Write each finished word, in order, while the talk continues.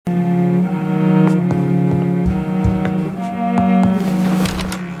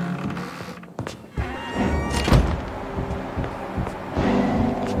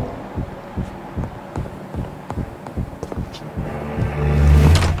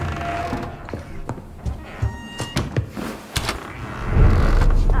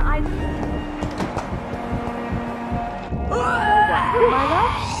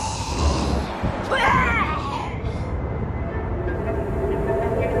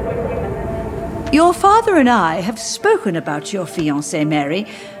Your father and I have spoken about your fiancé, Mary.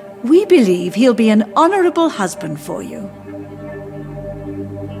 We believe he'll be an honorable husband for you.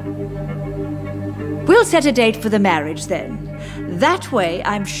 We'll set a date for the marriage then. That way,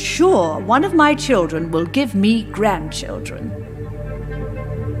 I'm sure one of my children will give me grandchildren.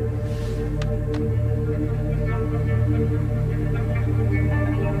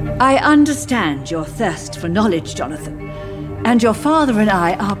 I understand your thirst for knowledge, Jonathan, and your father and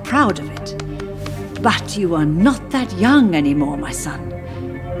I are proud of it. But you are not that young anymore, my son.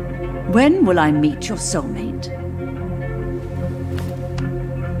 When will I meet your soulmate?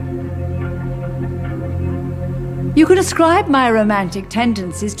 You can ascribe my romantic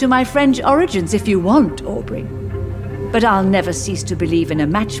tendencies to my French origins if you want, Aubrey. But I'll never cease to believe in a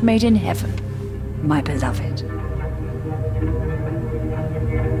match made in heaven, my beloved.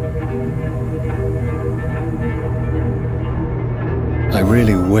 I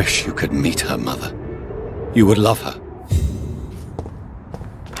really wish you could meet her, Mother. You would love her.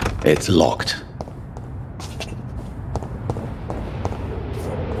 It's locked.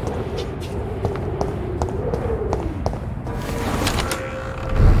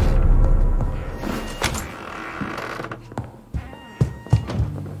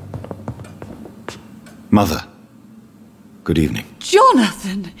 Mother, good evening.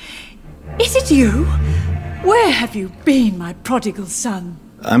 Jonathan! Is it you? Where have you been, my prodigal son?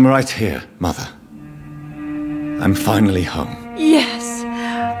 I'm right here, Mother. I'm finally home. Yes,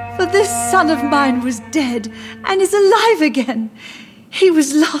 for this son of mine was dead and is alive again. He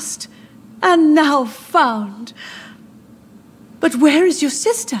was lost and now found. But where is your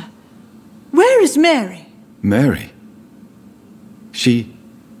sister? Where is Mary? Mary? She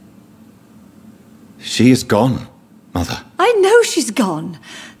is gone, Mother. I know she's gone.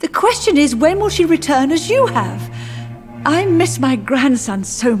 The question is, when will she return as you have? I miss my grandson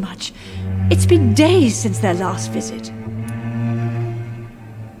so much. It's been days since their last visit.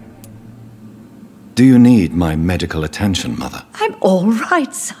 Do you need my medical attention, Mother? I'm all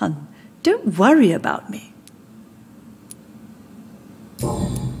right, son. Don't worry about me.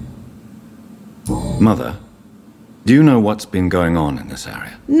 Mother, do you know what's been going on in this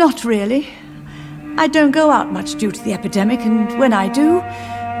area? Not really. I don't go out much due to the epidemic, and when I do,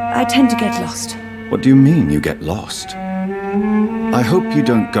 I tend to get lost. What do you mean you get lost? I hope you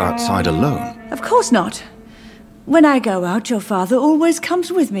don't go outside alone. Of course not. When I go out, your father always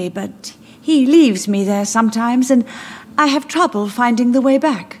comes with me, but he leaves me there sometimes, and I have trouble finding the way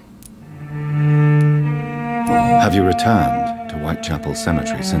back. Have you returned to Whitechapel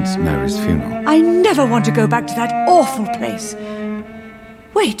Cemetery since Mary's funeral? I never want to go back to that awful place.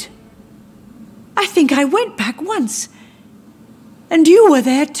 Wait. I think I went back once. And you were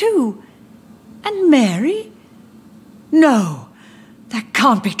there too. And Mary? No, that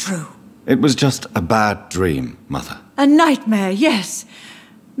can't be true. It was just a bad dream, Mother. A nightmare, yes.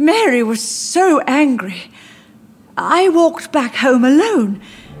 Mary was so angry. I walked back home alone.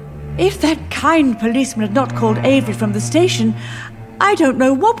 If that kind policeman had not called Avery from the station, I don't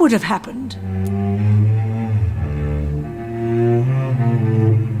know what would have happened.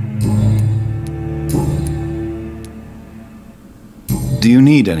 Do you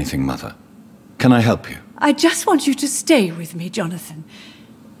need anything, Mother? Can I help you? I just want you to stay with me, Jonathan.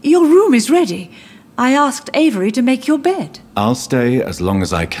 Your room is ready. I asked Avery to make your bed. I'll stay as long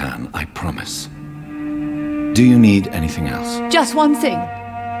as I can, I promise. Do you need anything else? Just one thing.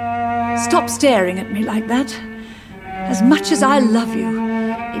 Stop staring at me like that. As much as I love you,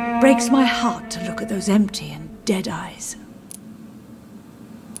 it breaks my heart to look at those empty and dead eyes.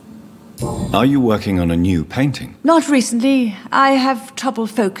 Are you working on a new painting? Not recently. I have trouble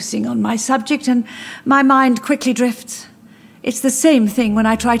focusing on my subject and my mind quickly drifts. It's the same thing when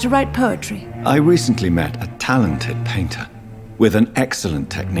I try to write poetry. I recently met a talented painter with an excellent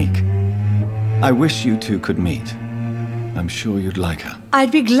technique. I wish you two could meet. I'm sure you'd like her.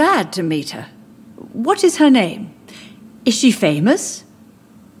 I'd be glad to meet her. What is her name? Is she famous?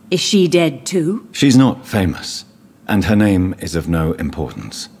 Is she dead too? She's not famous, and her name is of no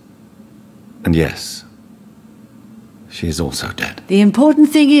importance. And yes, she is also dead. The important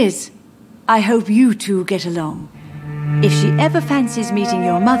thing is, I hope you two get along. If she ever fancies meeting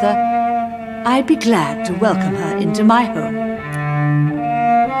your mother, I'd be glad to welcome her into my home.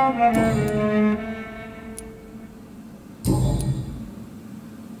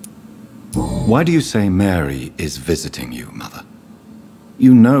 Why do you say Mary is visiting you, Mother?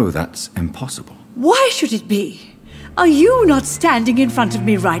 You know that's impossible. Why should it be? Are you not standing in front of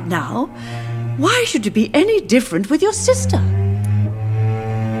me right now? Why should it be any different with your sister?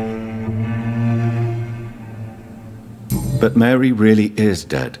 But Mary really is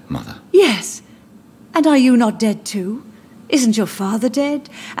dead, Mother. Yes, And are you not dead too? Isn't your father dead?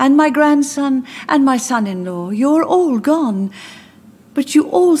 And my grandson, and my son-in-law, you're all gone. But you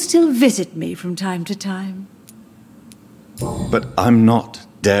all still visit me from time to time. But I'm not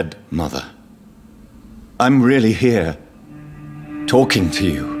dead, Mother. I'm really here, talking to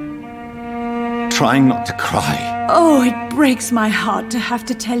you, trying not to cry. Oh, it breaks my heart to have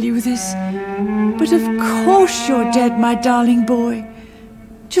to tell you this. But of course you're dead, my darling boy.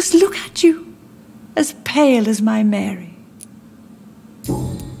 Just look at you, as pale as my Mary.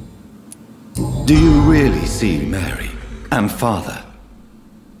 Do you really see Mary and Father?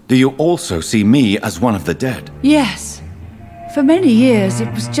 Do you also see me as one of the dead? Yes. For many years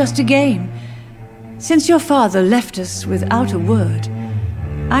it was just a game. Since your father left us without a word,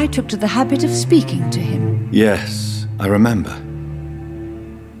 I took to the habit of speaking to him. Yes, I remember.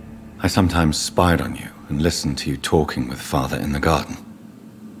 I sometimes spied on you and listened to you talking with Father in the garden.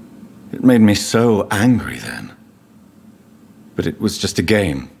 It made me so angry then. But it was just a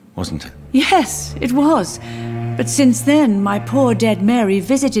game, wasn't it? Yes, it was. But since then, my poor dead Mary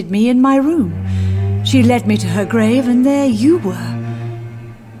visited me in my room. She led me to her grave, and there you were.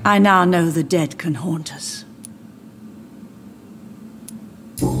 I now know the dead can haunt us.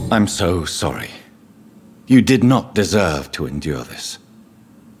 I'm so sorry. You did not deserve to endure this.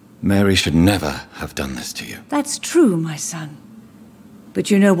 Mary should never have done this to you. That's true, my son. But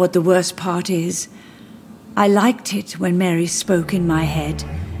you know what the worst part is? I liked it when Mary spoke in my head.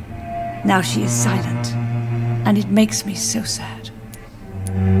 Now she is silent, and it makes me so sad.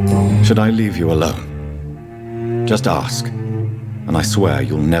 Should I leave you alone? Just ask, and I swear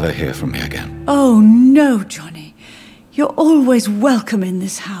you'll never hear from me again. Oh, no, Johnny. You're always welcome in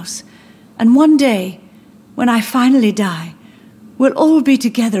this house. And one day, when I finally die, we'll all be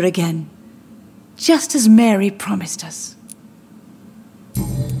together again, just as Mary promised us.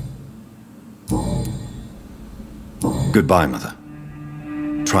 Goodbye, Mother.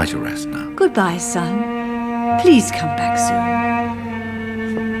 Try to rest now. Goodbye, son. Please come back soon.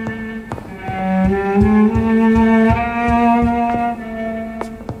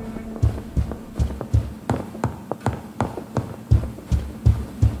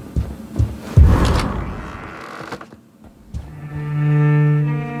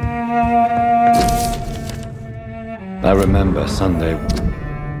 I remember Sunday.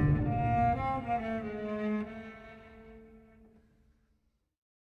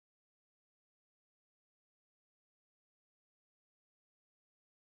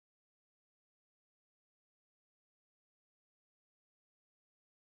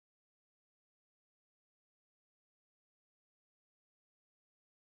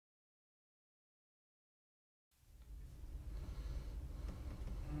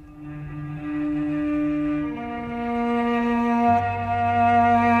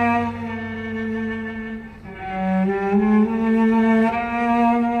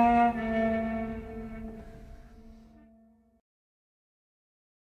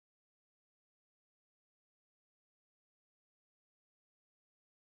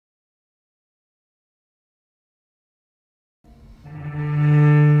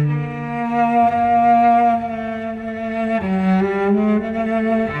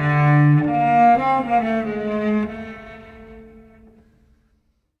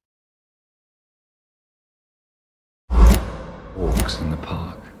 Walks in the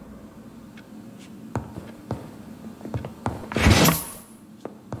park.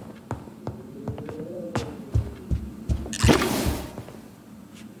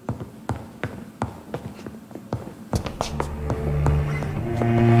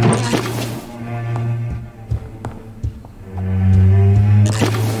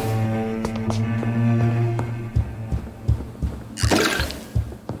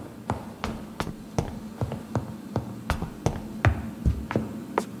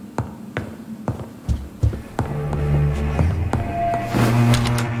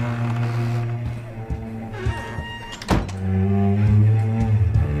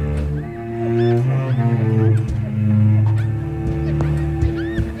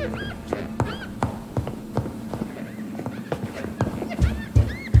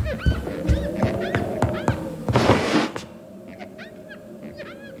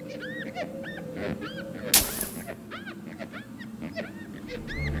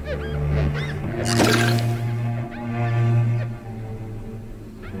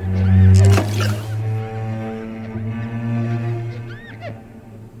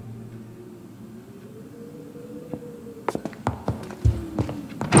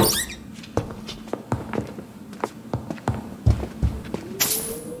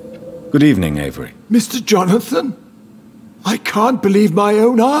 Good evening, Avery. Mr. Jonathan? I can't believe my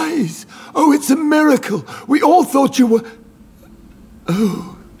own eyes. Oh, it's a miracle. We all thought you were...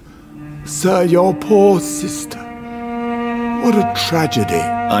 Oh, sir, your poor sister. What a tragedy.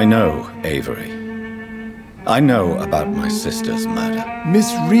 I know, Avery. I know about my sister's murder.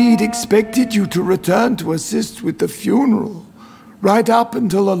 Miss Reid expected you to return to assist with the funeral, right up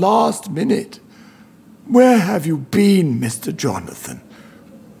until the last minute. Where have you been, Mr. Jonathan?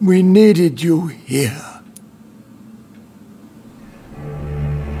 We needed you here.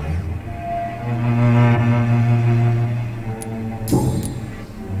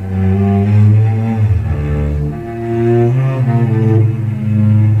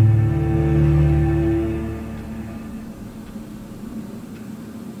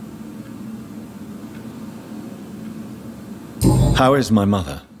 How is my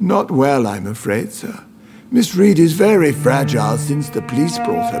mother? Not well, I'm afraid, sir. Miss Reid is very fragile since the police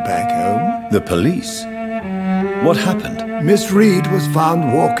brought her back home. The police? What happened? Miss Reid was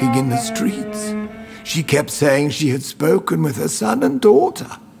found walking in the streets. She kept saying she had spoken with her son and daughter.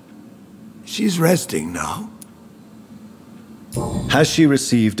 She's resting now. Has she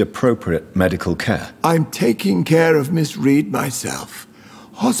received appropriate medical care? I'm taking care of Miss Reid myself.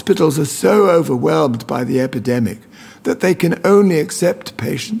 Hospitals are so overwhelmed by the epidemic that they can only accept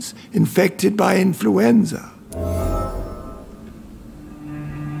patients infected by influenza.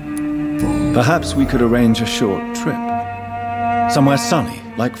 Perhaps we could arrange a short trip. Somewhere sunny,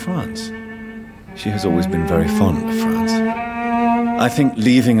 like France. She has always been very fond of France. I think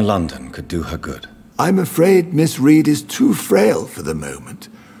leaving London could do her good. I'm afraid Miss Reid is too frail for the moment.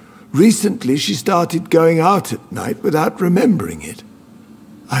 Recently she started going out at night without remembering it.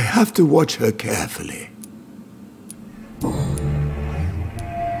 I have to watch her carefully.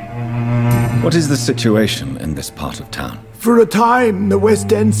 What is the situation in this part of town? For a time, the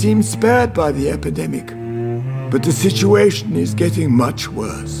West End seemed spared by the epidemic. But the situation is getting much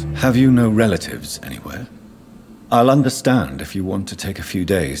worse. Have you no relatives anywhere? I'll understand if you want to take a few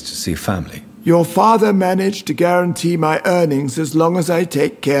days to see family. Your father managed to guarantee my earnings as long as I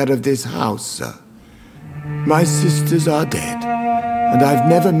take care of this house, sir. My sisters are dead, and I've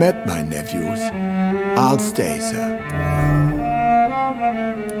never met my nephews. I'll stay, sir.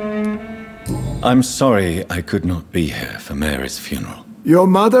 I'm sorry I could not be here for Mary's funeral. Your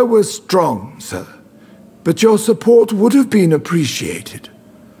mother was strong, sir, but your support would have been appreciated.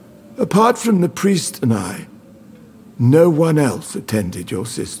 Apart from the priest and I, no one else attended your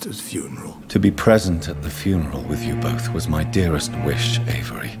sister's funeral. To be present at the funeral with you both was my dearest wish,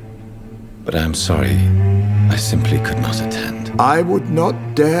 Avery. But I am sorry, I simply could not attend. I would not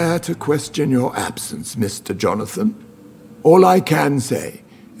dare to question your absence, Mr. Jonathan. All I can say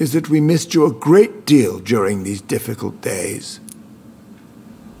is that we missed you a great deal during these difficult days.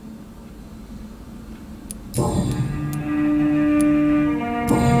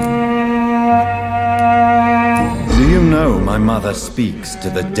 Do you know my mother speaks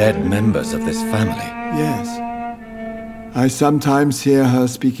to the dead members of this family? Yes. I sometimes hear her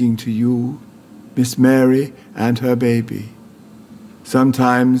speaking to you, Miss Mary, and her baby.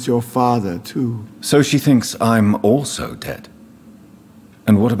 Sometimes your father, too. So she thinks I'm also dead?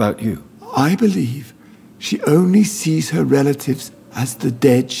 And what about you? I believe she only sees her relatives as the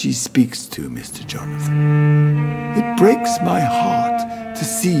dead she speaks to, Mr. Jonathan. It breaks my heart to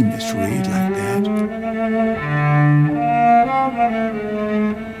see Miss Reid like that.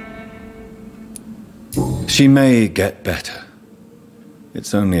 She may get better.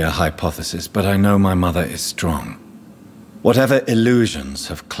 It's only a hypothesis, but I know my mother is strong. Whatever illusions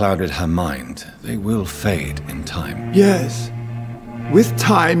have clouded her mind, they will fade in time. Yes. With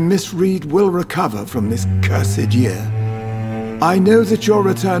time, Miss Reid will recover from this cursed year. I know that your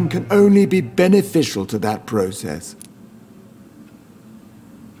return can only be beneficial to that process.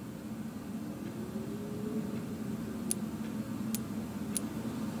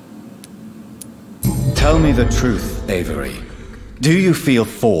 Tell me the truth, Avery. Do you feel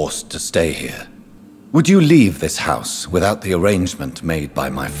forced to stay here? Would you leave this house without the arrangement made by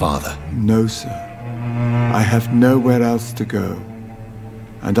my father? No, sir. I have nowhere else to go.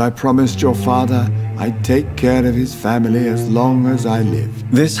 And I promised your father I'd take care of his family as long as I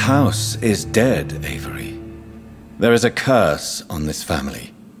lived. This house is dead, Avery. There is a curse on this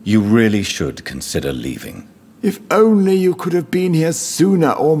family. You really should consider leaving. If only you could have been here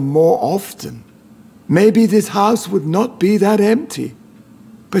sooner or more often. Maybe this house would not be that empty.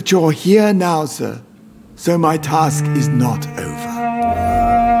 But you're here now, sir. So my task is not over.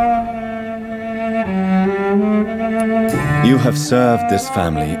 You have served this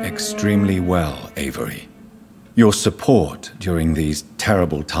family extremely well, Avery. Your support during these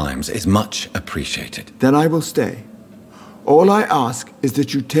terrible times is much appreciated. Then I will stay. All I ask is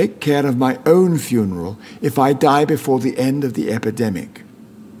that you take care of my own funeral if I die before the end of the epidemic.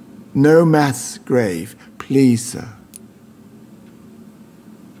 No mass grave, please, sir.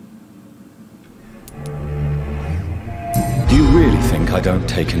 Do you really think I don't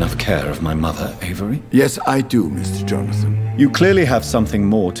take enough care of my mother, Avery? Yes, I do, Mr. Jonathan. You clearly have something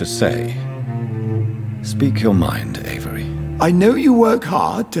more to say. Speak your mind, Avery. I know you work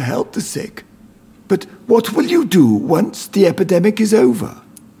hard to help the sick, but what will you do once the epidemic is over?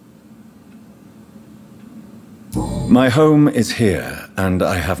 My home is here, and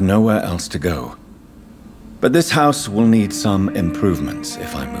I have nowhere else to go. But this house will need some improvements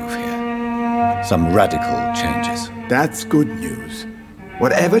if I move here. Some radical changes. That's good news.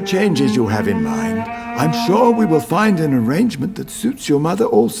 Whatever changes you have in mind, I'm sure we will find an arrangement that suits your mother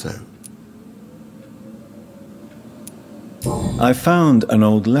also. I found an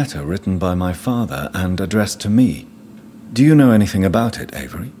old letter written by my father and addressed to me. Do you know anything about it,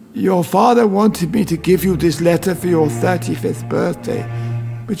 Avery? Your father wanted me to give you this letter for your 35th birthday,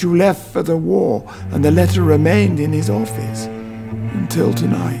 but you left for the war, and the letter remained in his office until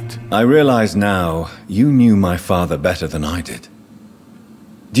tonight. I realize now you knew my father better than I did.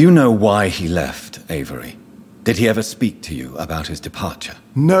 Do you know why he left, Avery? Did he ever speak to you about his departure?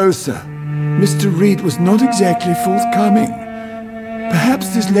 No, sir. Mr. Reid was not exactly forthcoming. Perhaps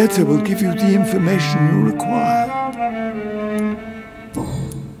this letter will give you the information you require.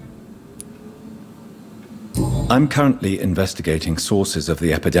 I'm currently investigating sources of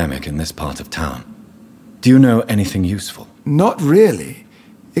the epidemic in this part of town. Do you know anything useful? Not really,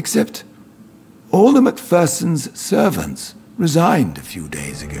 except all the Macpherson's servants resigned a few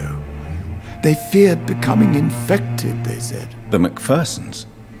days ago. They feared becoming infected, they said. The Macphersons?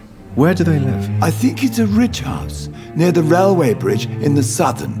 Where do they live? I think it's a rich house near the railway bridge in the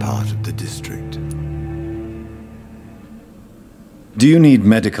southern part of the district. Do you need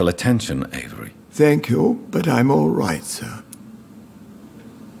medical attention, Avery? Thank you, but I'm all right, sir.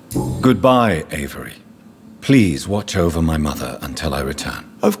 Goodbye, Avery. Please watch over my mother until I return.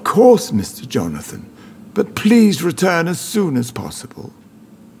 Of course, Mr. Jonathan, but please return as soon as possible.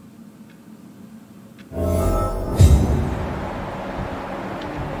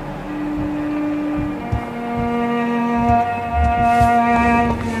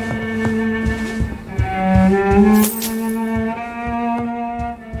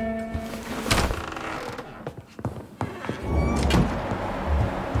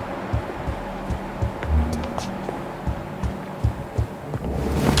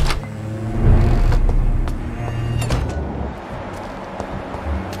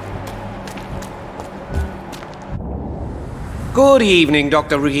 Good evening,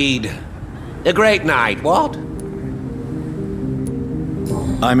 Dr. Reid. A great night, what?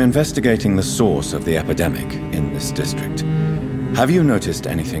 I'm investigating the source of the epidemic in this district. Have you noticed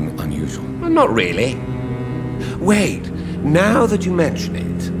anything unusual? Not really. Wait, now that you mention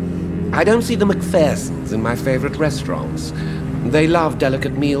it, I don't see the Macphersons in my favorite restaurants. They love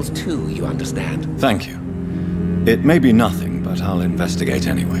delicate meals too, you understand. Thank you. It may be nothing, but I'll investigate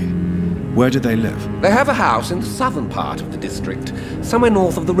anyway. Where do they live? They have a house in the southern part of the district, somewhere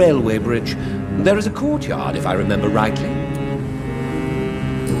north of the railway bridge. There is a courtyard, if I remember rightly.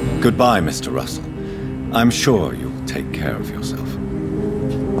 Goodbye, Mr. Russell. I'm sure you'll take care of yourself.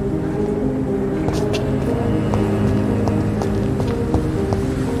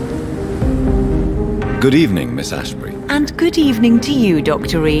 Good evening, Miss Ashbury. And good evening to you,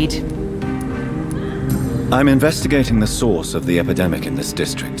 Dr. Reid. I'm investigating the source of the epidemic in this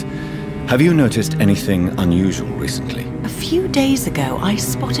district. Have you noticed anything unusual recently? A few days ago, I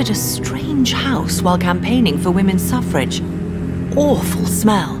spotted a strange house while campaigning for women's suffrage. Awful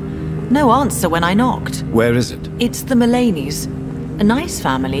smell. No answer when I knocked. Where is it? It's the Mullaneys, a nice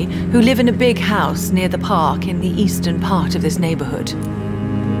family who live in a big house near the park in the eastern part of this neighborhood.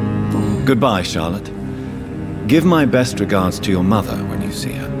 Goodbye, Charlotte. Give my best regards to your mother when you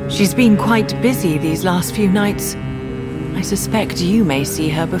see her. She's been quite busy these last few nights. I suspect you may see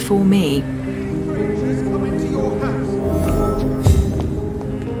her before me.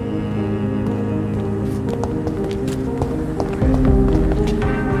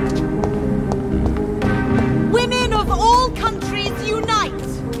 Women of all countries unite!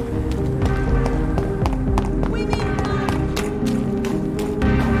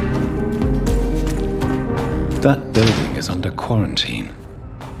 That building is under quarantine.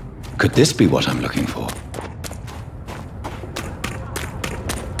 Could this be what I'm looking for?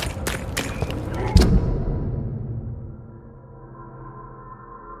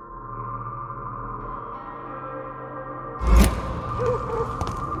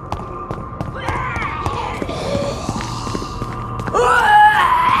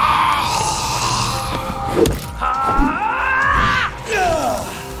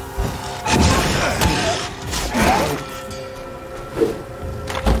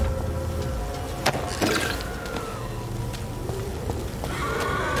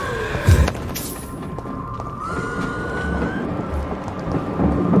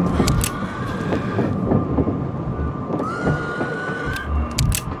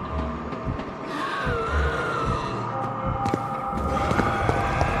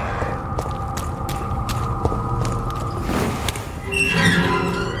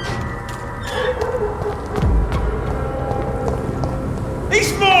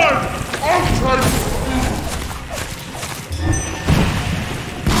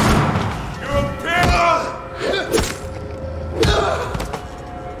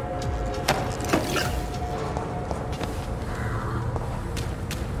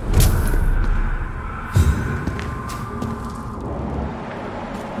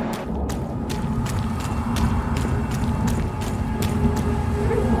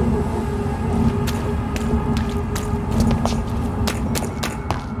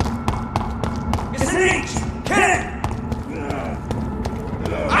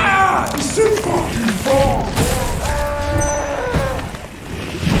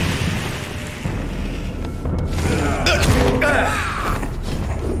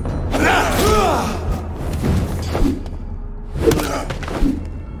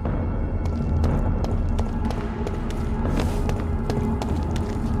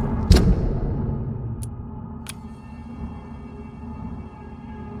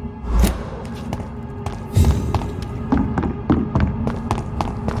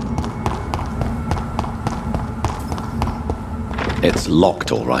 It's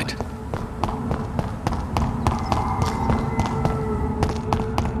locked, all right.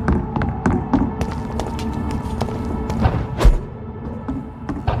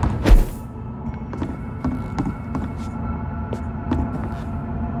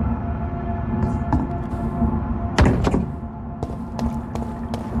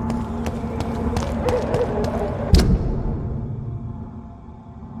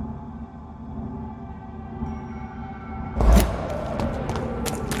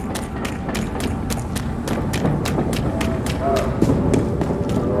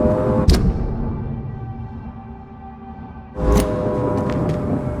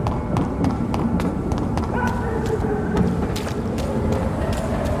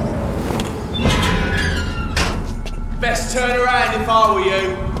 Best turn around if I were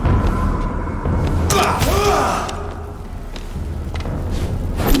you.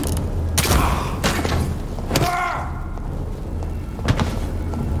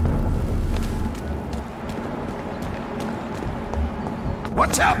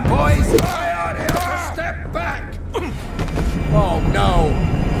 Watch out, boys! I ought to step back! Oh, no!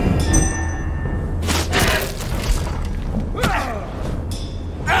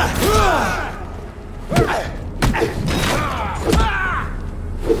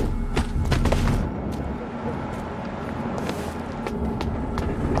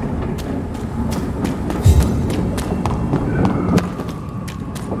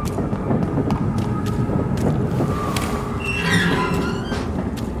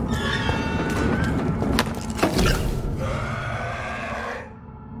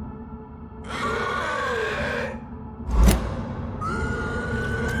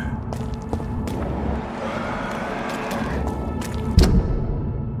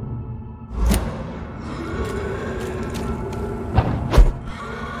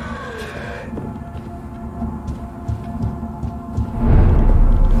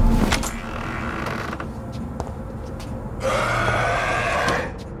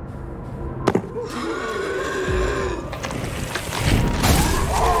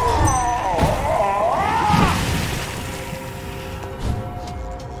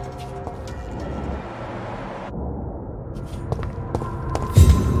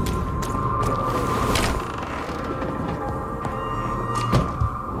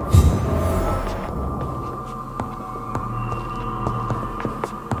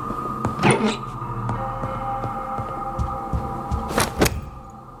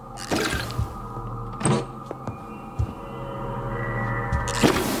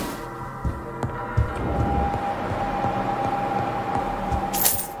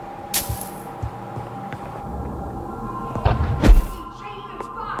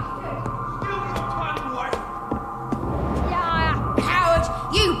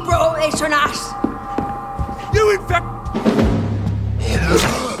 On us. You in fact...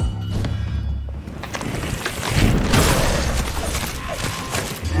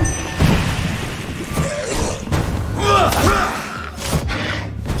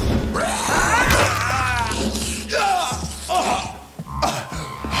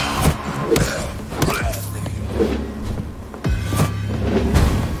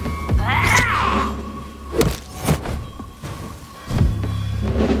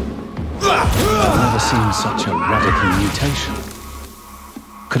 Seen such a radical mutation.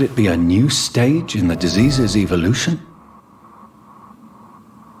 Could it be a new stage in the disease's evolution?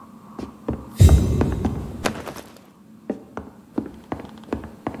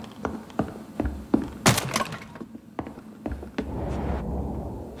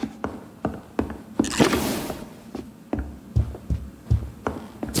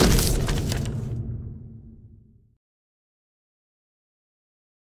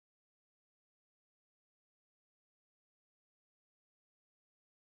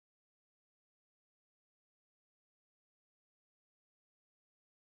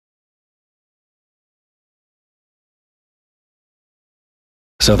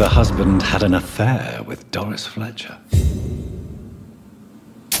 So the husband had an affair with Doris Fletcher.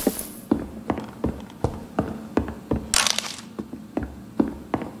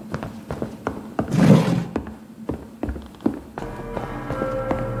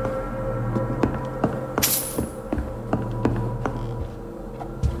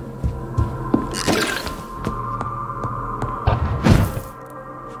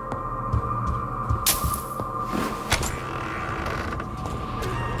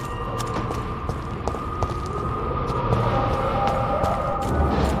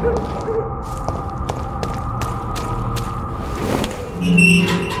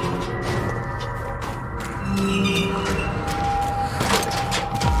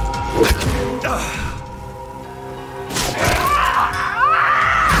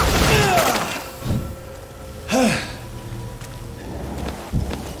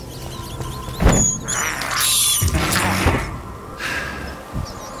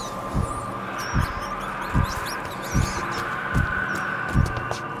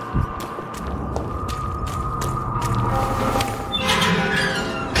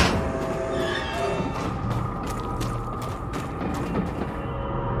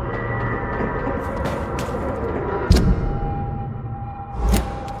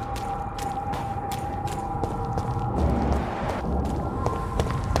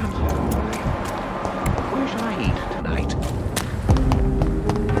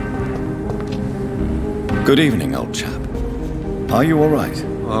 Good evening, old chap. Are you all right?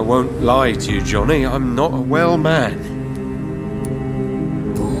 I won't lie to you, Johnny. I'm not a well man.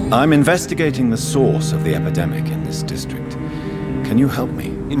 I'm investigating the source of the epidemic in this district. Can you help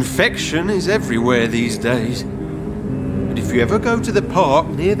me? Infection is everywhere these days. But if you ever go to the park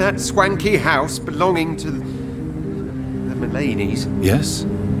near that swanky house belonging to the Mullaneys... Yes?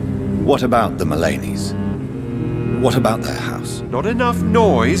 What about the Mullaneys? What about their house? Not enough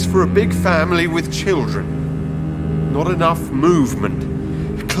noise for a big family with children. Not enough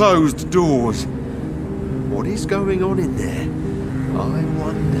movement. Closed doors. What is going on in there? I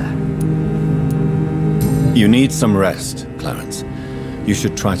wonder. You need some rest, Clarence. You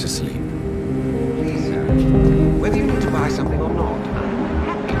should try to sleep. Please, sir. Whether you need to buy something or not, I'm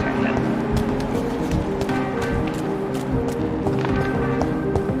happy to help.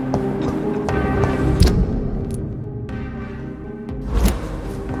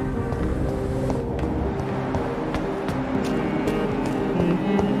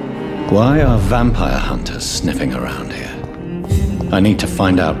 Why are vampire hunters sniffing around here? I need to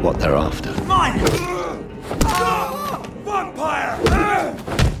find out what they're after. Mine! Vampire!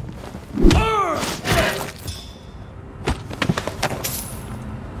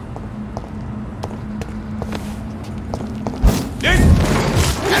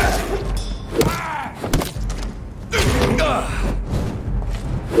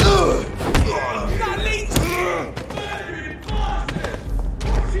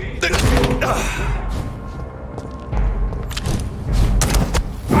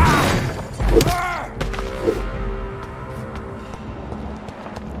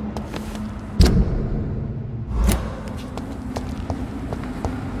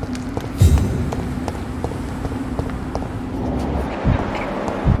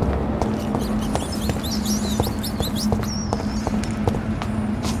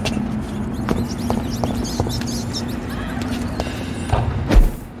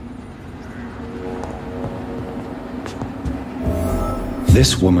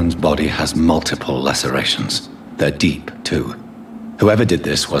 This woman's body has multiple lacerations. They're deep, too. Whoever did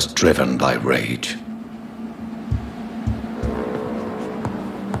this was driven by rage.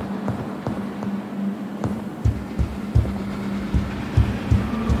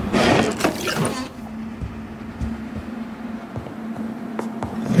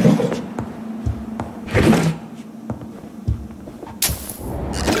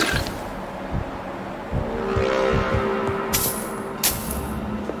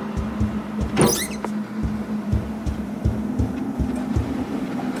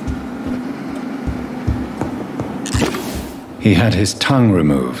 He had his tongue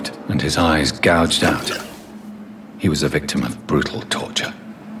removed and his eyes gouged out. He was a victim of brutal torture.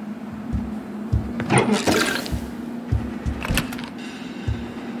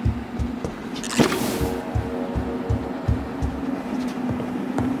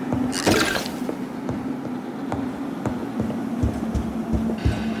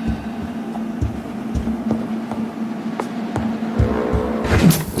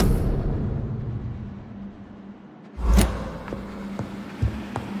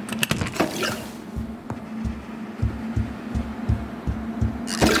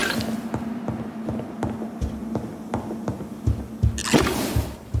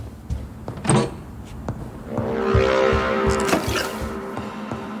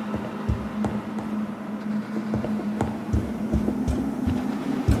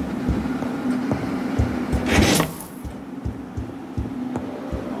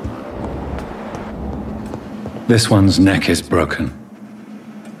 This one's neck is broken.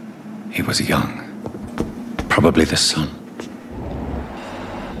 He was young. Probably the son.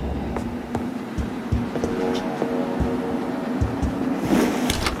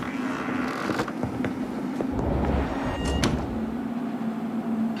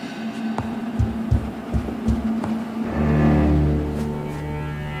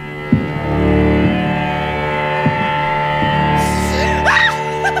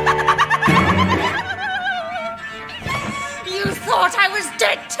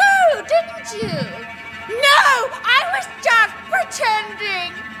 did too, didn't you? No, I was just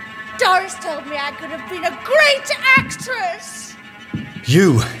pretending. Doris told me I could have been a great actress.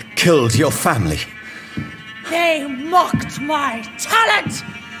 You killed your family. They mocked my talent.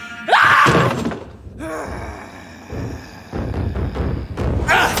 Ah!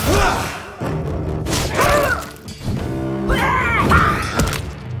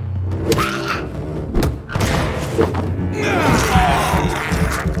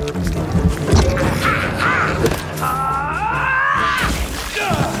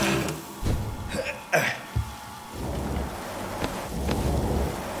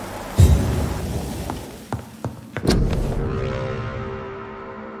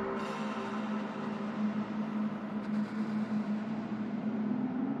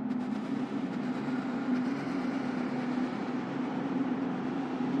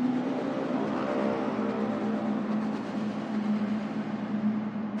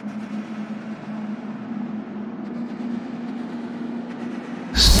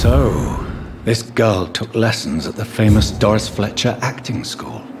 So, this girl took lessons at the famous Doris Fletcher acting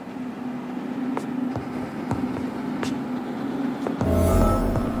school.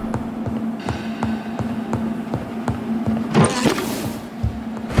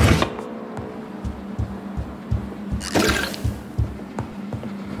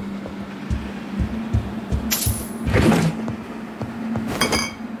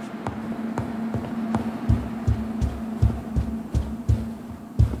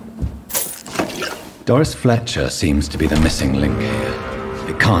 Doris Fletcher seems to be the missing link here.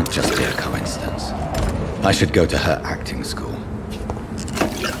 It can't just be a coincidence. I should go to her acting school.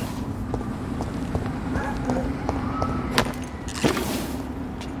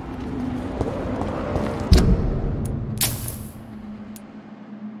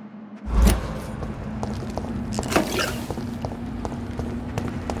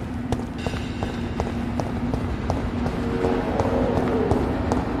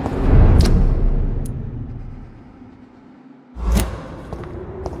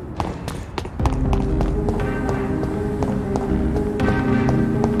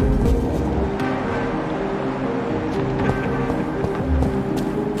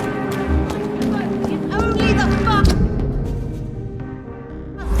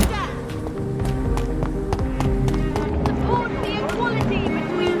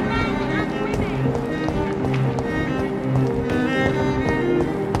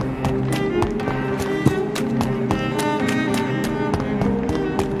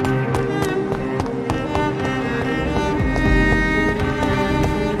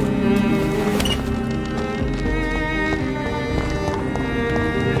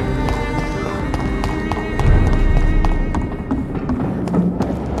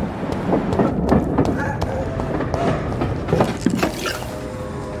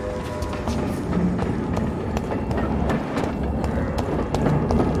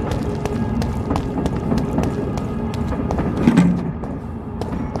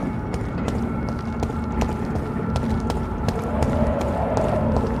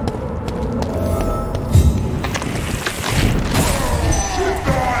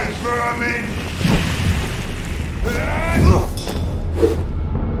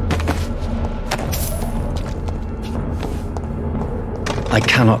 I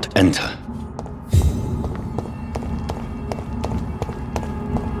cannot enter.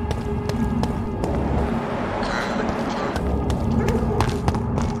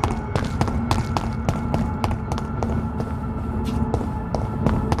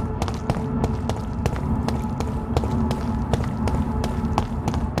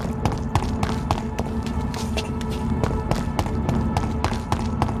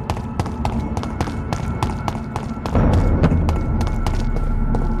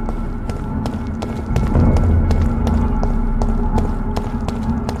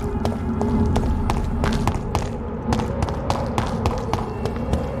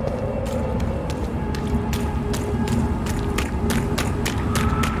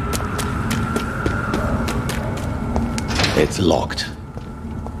 It's locked.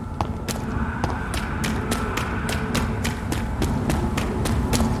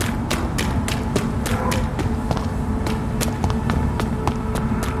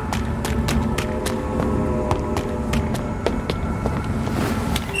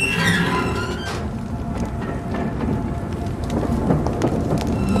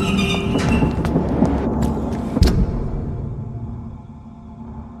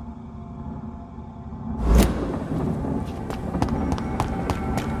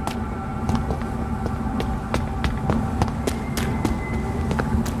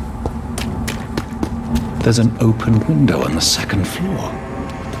 There's an open window on the second floor.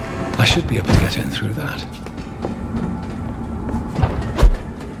 I should be able to get in through that.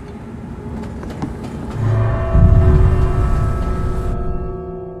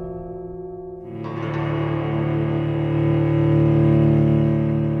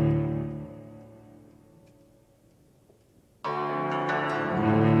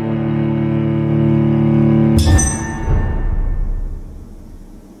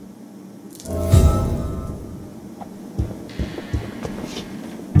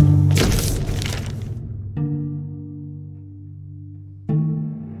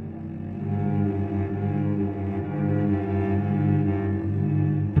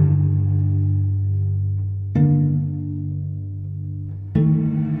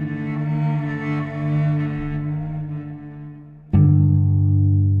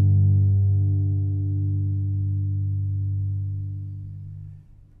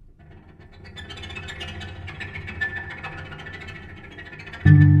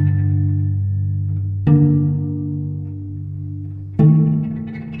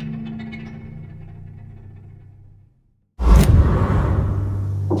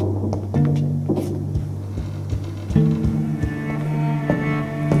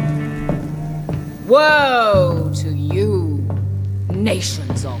 Woe to you,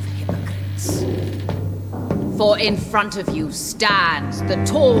 nations of hypocrites. For in front of you stands the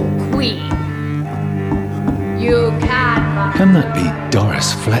tall queen. You Can that be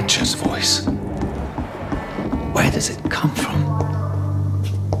Doris Fletcher's voice? Where does it come from?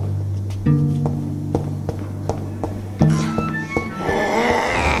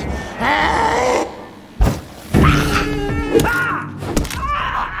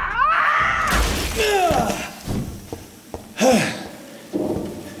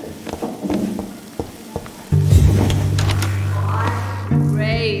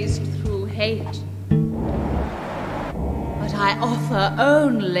 raised through hate, but I offer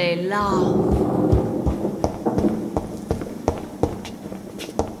only love.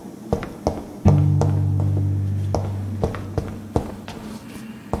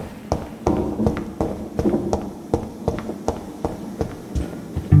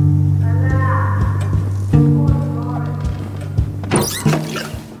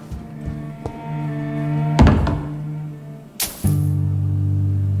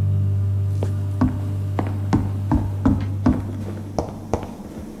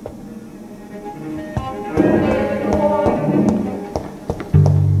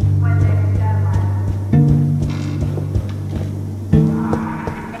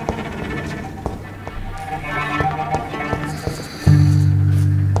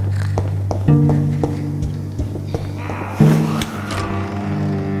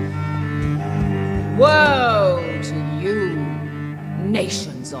 Woe to you,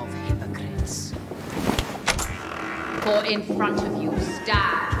 nations of hypocrites. For in front of you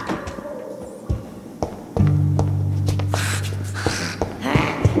stand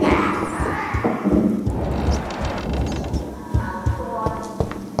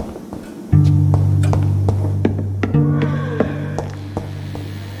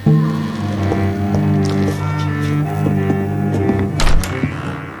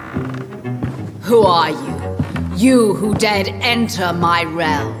Who are you? You who dared enter my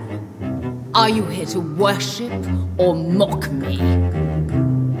realm. Are you here to worship or mock me?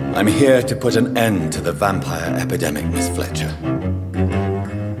 I'm here to put an end to the vampire epidemic, Miss Fletcher.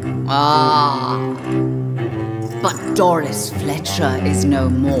 Ah, but Doris Fletcher is no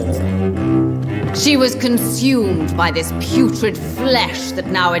more. She was consumed by this putrid flesh that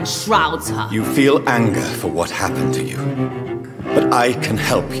now enshrouds her. You feel anger for what happened to you, but I can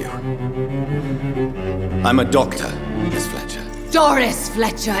help you. I'm a doctor, Miss Fletcher. Doris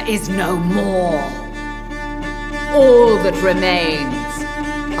Fletcher is no more. All that remains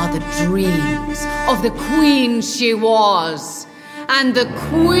are the dreams of the queen she was, and the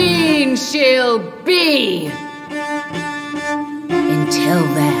queen she'll be. Until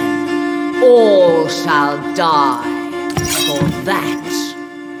then, all shall die, for that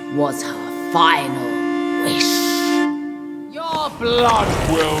was her final wish. Your blood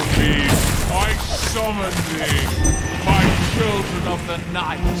will be. I summon thee, my children of the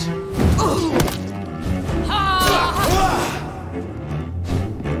night.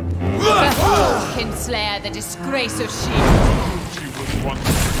 Behold, Kinslayer, the disgrace of she. She was once.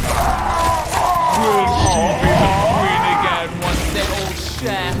 Will she be the queen again once They all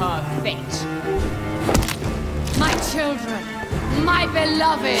share her fate. My children, my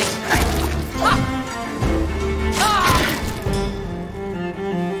beloved.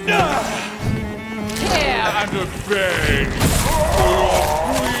 Here. and obey, for your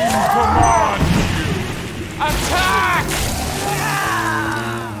queen commands you. Attack!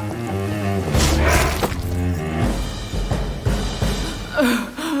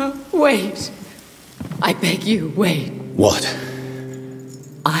 beg you, wait. What?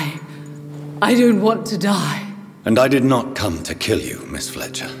 I don't want to die. And I did not come to kill you, Miss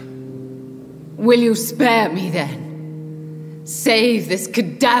Fletcher. Will you spare me then? Save this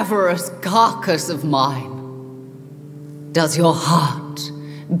cadaverous carcass of mine. Does your heart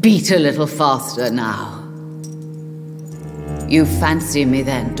beat a little faster now? You fancy me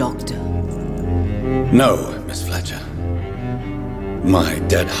then, Doctor? No, Miss Fletcher. My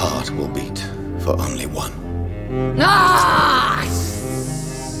dead heart will beat for only one. Ah!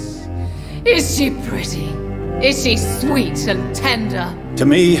 Is she pretty? Is she sweet and tender? To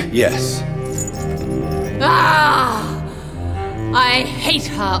me, yes. Ah! I hate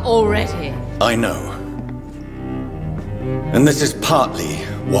her already. I know. And this is partly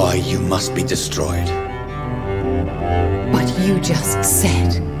why you must be destroyed. But you just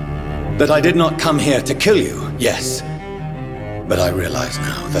said... that I did not come here to kill you, yes. But I realize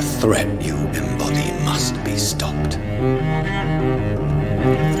now the threat you embody must be stopped.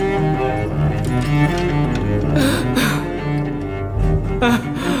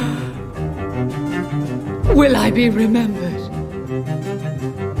 Will I be remembered?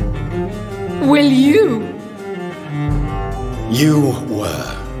 Will you? You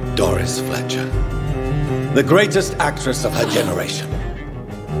were Doris Fletcher, the greatest actress of her generation.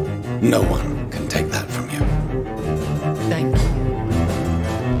 No one can take that from you. Thank you.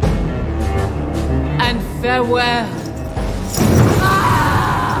 And farewell.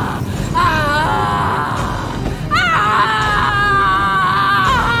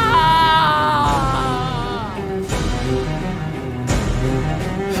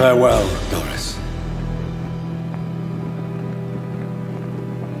 Farewell, Doris.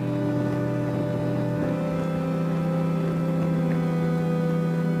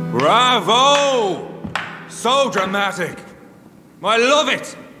 Bravo! So dramatic. I love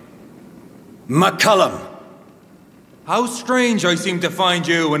it. McCullum. How strange I seem to find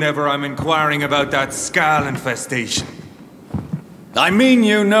you whenever I'm inquiring about that Skal infestation. I mean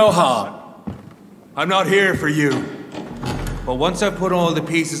you no harm. I'm not here for you. But once I've put all the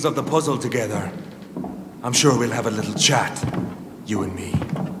pieces of the puzzle together, I'm sure we'll have a little chat, you and me.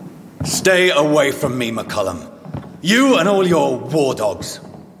 Stay away from me, McCullum. You and all your war dogs.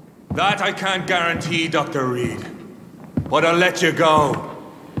 That I can't guarantee, Dr. Reid. But I'll let you go.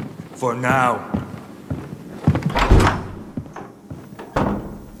 For now.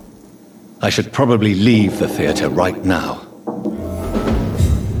 I should probably leave the theater right now.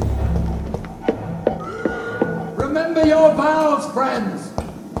 Remember your vows, friends!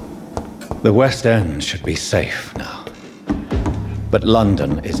 The West End should be safe now. But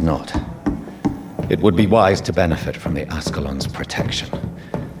London is not. It would be wise to benefit from the Ascalon's protection,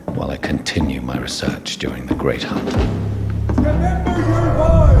 while I continue my research during the Great Hunt. Remember your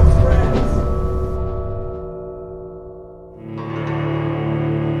vows, friends!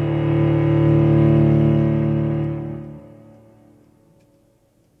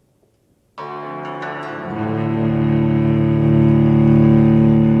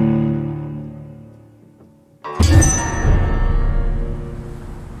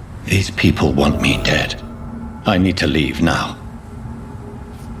 These people want me dead. I need to leave now.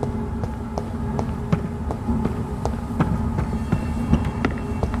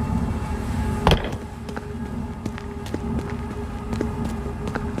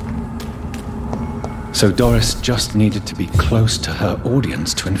 So Doris just needed to be close to her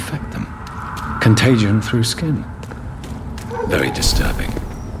audience to infect them. Contagion through skin. Very disturbing.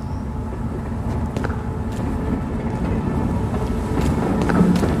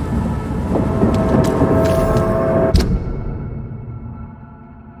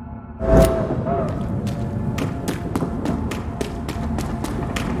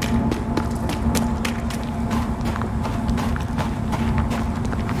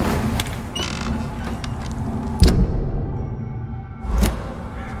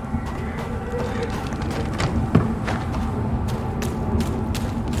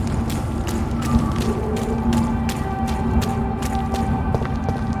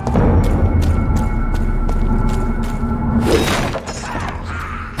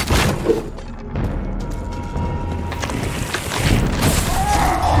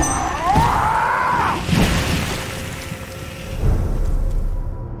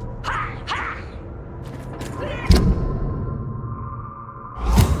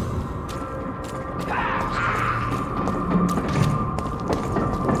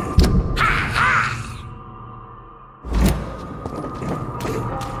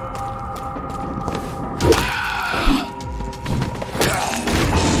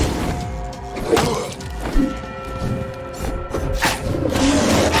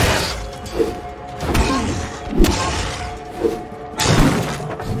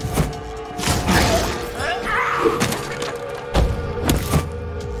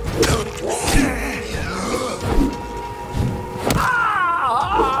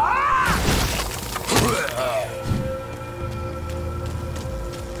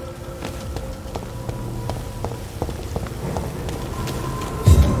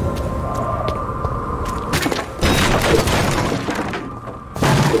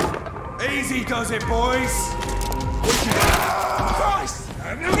 deserves it, boys! Christ!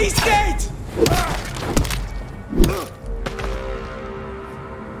 He's dead!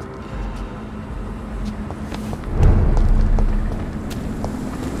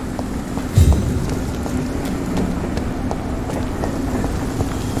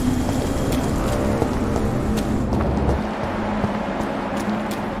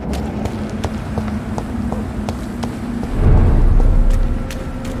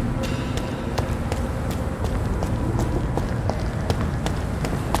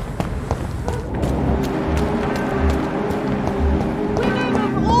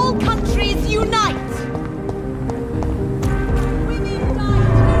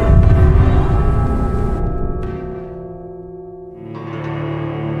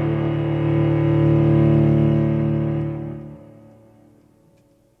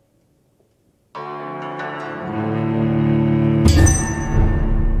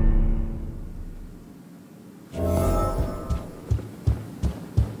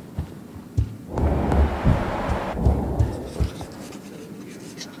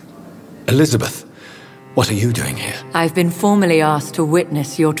 Elizabeth, what are you doing here? I've been formally asked to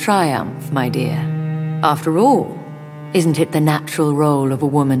witness your triumph, my dear. After all, isn't it the natural role of a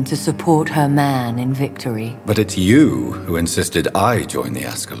woman to support her man in victory? But it's you who insisted I join the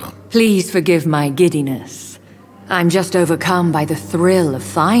Ascalon. Please forgive my giddiness. I'm just overcome by the thrill of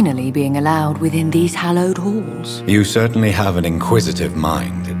finally being allowed within these hallowed halls. You certainly have an inquisitive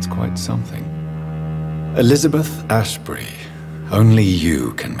mind. It's quite something. Elizabeth Ashbury. Only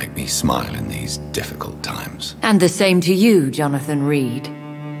you can make me smile in these difficult times. And the same to you, Jonathan Reid.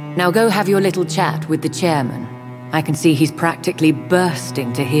 Now go have your little chat with the chairman. I can see he's practically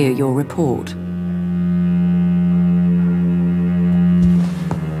bursting to hear your report.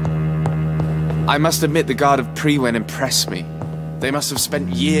 I must admit the Guard of Priwen impressed me. They must have spent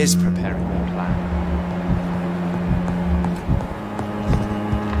years preparing their plan.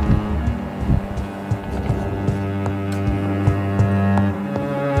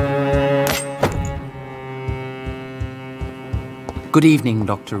 Good evening,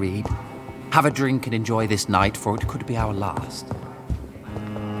 Dr. Reid. Have a drink and enjoy this night, for it could be our last.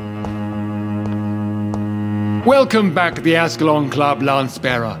 Welcome back to the Ascalon Club,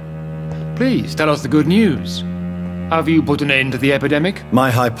 Lance-Bearer. Please, tell us the good news. Have you put an end to the epidemic?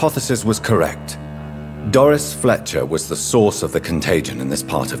 My hypothesis was correct. Doris Fletcher was the source of the contagion in this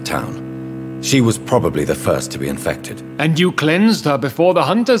part of town. She was probably the first to be infected. And you cleansed her before the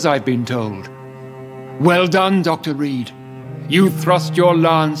hunters, I've been told. Well done, Dr. Reid. You thrust your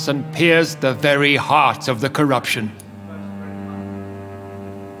lance and pierced the very heart of the corruption.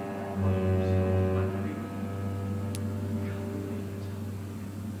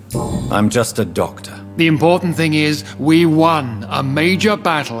 I'm just a doctor. The important thing is, we won a major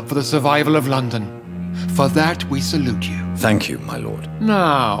battle for the survival of London. For that, we salute you. Thank you, my lord.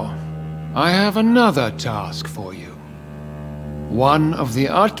 Now, I have another task for you. One of the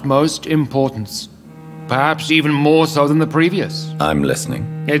utmost importance. Perhaps even more so than the previous. I'm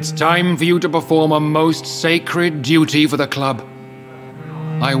listening. It's time for you to perform a most sacred duty for the club.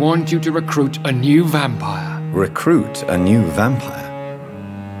 I want you to recruit a new vampire. Recruit a new vampire?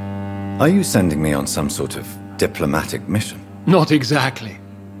 Are you sending me on some sort of diplomatic mission? Not exactly.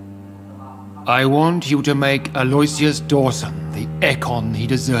 I want you to make Aloysius Dawson the Ekon he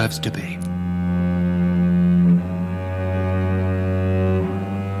deserves to be.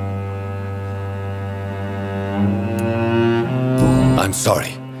 I'm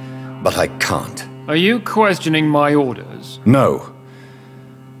sorry, but I can't. Are you questioning my orders? No.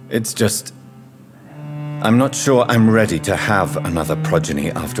 It's just... I'm not sure I'm ready to have another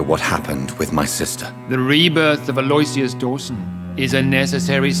progeny after what happened with my sister. The rebirth of Aloysius Dawson is a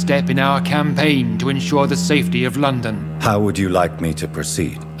necessary step in our campaign to ensure the safety of London. How would you like me to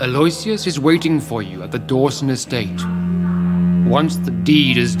proceed? Aloysius is waiting for you at the Dawson estate. Once the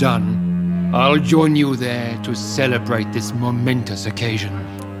deed is done, I'll join you there to celebrate this momentous occasion.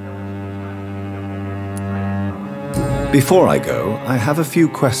 Before I go, I have a few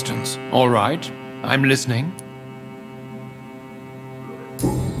questions. All right, I'm listening.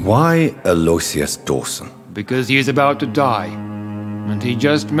 Why Aloysius Dawson? Because he is about to die, and he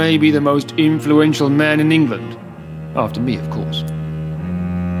just may be the most influential man in England. After me, of course.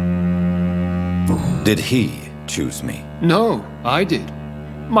 Did he choose me? No, I did.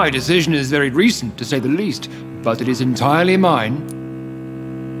 My decision is very recent, to say the least, but it is entirely mine.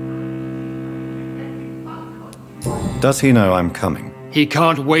 Does he know I'm coming? He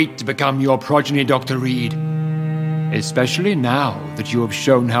can't wait to become your progeny, Dr. Reid. Especially now that you have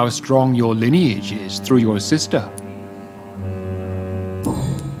shown how strong your lineage is through your sister.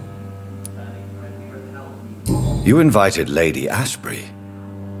 You invited Lady Ashbury.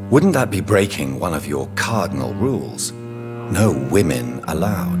 Wouldn't that be breaking one of your cardinal rules? No women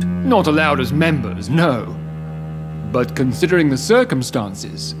allowed. Not allowed as members, no. But considering the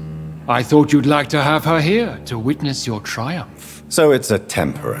circumstances, I thought you'd like to have her here to witness your triumph. So it's a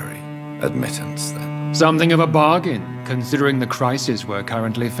temporary admittance, then? Something of a bargain, considering the crisis we're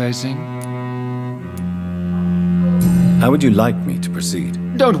currently facing. How would you like me to proceed?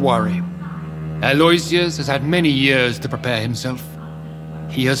 Don't worry. Aloysius has had many years to prepare himself.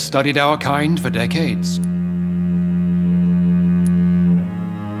 He has studied our kind for decades.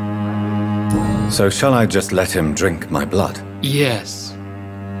 So shall I just let him drink my blood? Yes.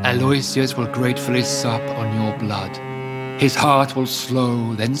 Aloysius will gratefully sup on your blood. His heart will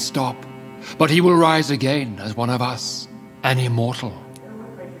slow, then stop. But he will rise again as one of us, an immortal.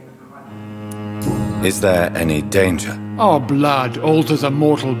 Is there any danger? Our blood alters a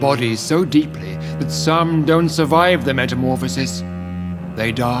mortal body so deeply that some don't survive the metamorphosis.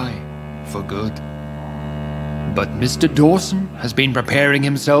 They die for good. But Mr. Dawson has been preparing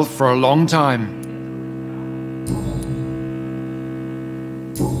himself for a long time.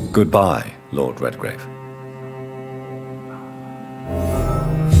 Goodbye, Lord Redgrave.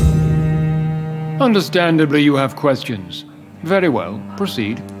 Understandably, you have questions. Very well,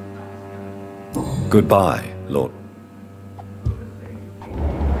 proceed. Goodbye, Lord.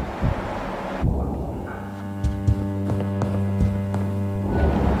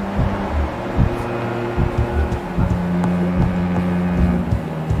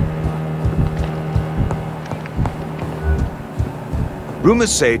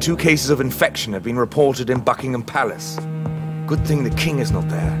 Rumors say 2 cases of infection have been reported in Buckingham Palace. Good thing the king is not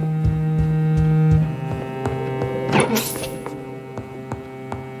there.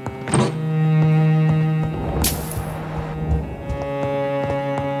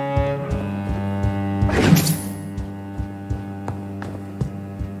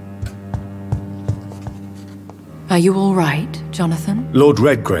 Are you all right, Jonathan? Lord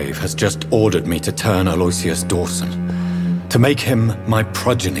Redgrave has just ordered me to turn Aloysius Dawson, to make him my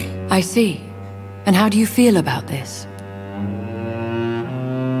progeny. I see. And how do you feel about this?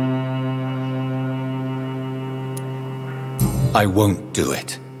 I won't do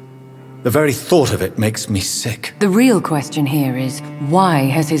it. The very thought of it makes me sick. The real question here is, why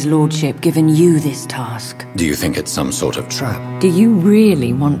has his lordship given you this task? Do you think it's some sort of trap? Do you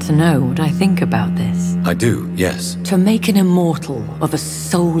really want to know what I think about this? I do, yes. To make an immortal of a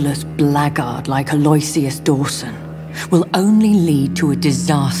soulless blackguard like Aloysius Dawson will only lead to a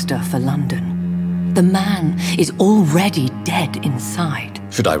disaster for London. The man is already dead inside.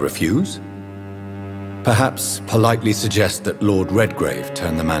 Should I refuse? Perhaps politely suggest that Lord Redgrave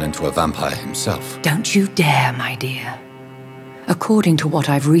turn the man into a vampire himself. Don't you dare, my dear. According to what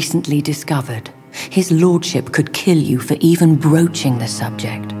I've recently discovered, his lordship could kill you for even broaching the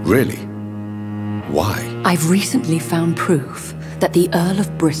subject. Really? Why? I've recently found proof that the Earl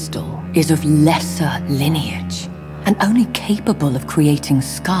of Bristol is of lesser lineage and only capable of creating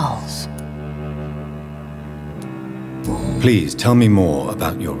skulls. Please tell me more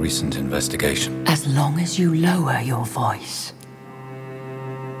about your recent investigation. As long as you lower your voice.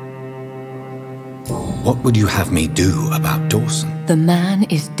 What would you have me do about Dawson? The man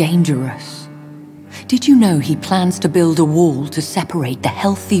is dangerous. Did you know he plans to build a wall to separate the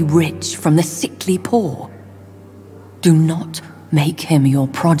healthy rich from the sickly poor? Do not make him your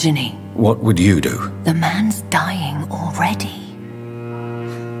progeny. What would you do? The man's dying already.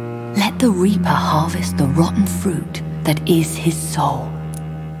 Let the reaper harvest the rotten fruit that is his soul.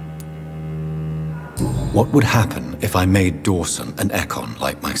 What would happen if I made Dawson an Ekon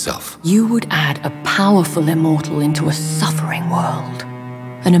like myself? You would add a powerful immortal into a suffering world.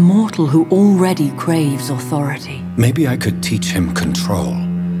 An immortal who already craves authority. Maybe I could teach him control,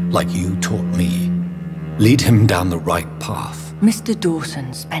 like you taught me. Lead him down the right path. Mr.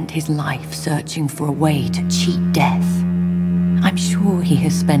 Dawson spent his life searching for a way to cheat death. I'm sure he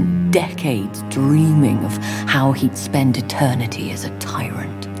has spent decades dreaming of how he'd spend eternity as a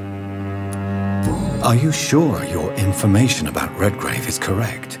tyrant. Are you sure your information about Redgrave is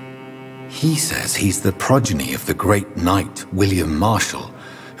correct? He says he's the progeny of the great knight William Marshall,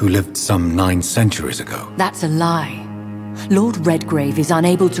 who lived some 9 centuries ago. That's a lie. Lord Redgrave is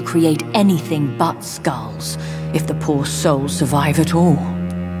unable to create anything but skulls, if the poor souls survive at all.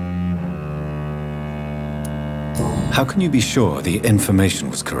 How can you be sure the information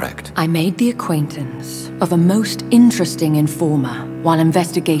was correct? I made the acquaintance of a most interesting informer while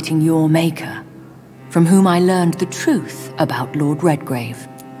investigating your maker, from whom I learned the truth about Lord Redgrave.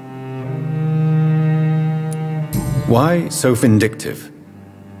 Why so vindictive?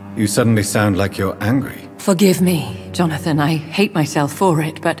 You suddenly sound like you're angry. Forgive me, Jonathan. I hate myself for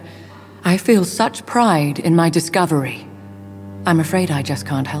it, but I feel such pride in my discovery. I'm afraid I just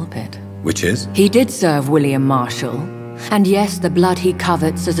can't help it. Which is? He did serve William Marshall, and yes, the blood he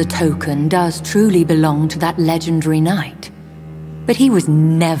covets as a token does truly belong to that legendary knight. But he was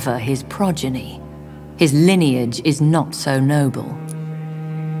never his progeny. His lineage is not so noble.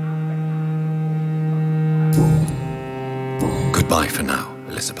 Goodbye for now,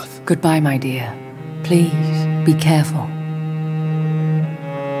 Elizabeth. Goodbye, my dear. Please, be careful.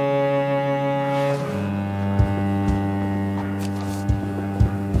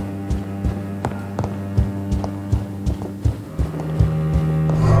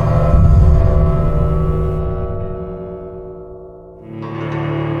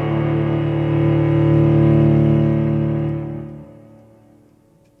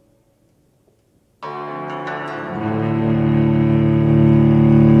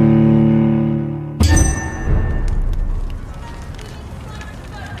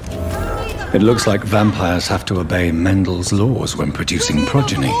 It looks like vampires have to obey Mendel's laws when producing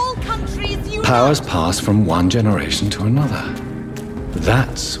progeny. Powers pass from one generation to another.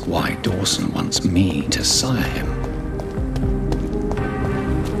 That's why Dawson wants me to sire him.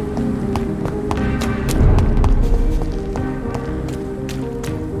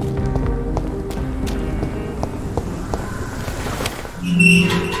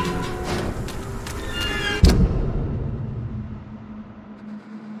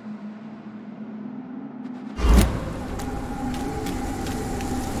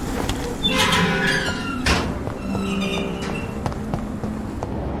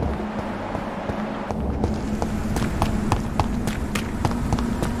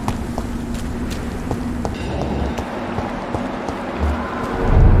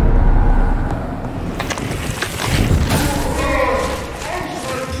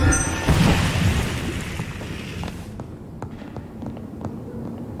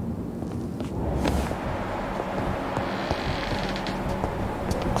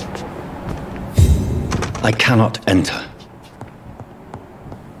 I cannot enter.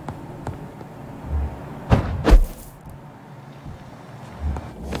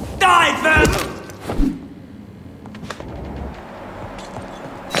 Die, then!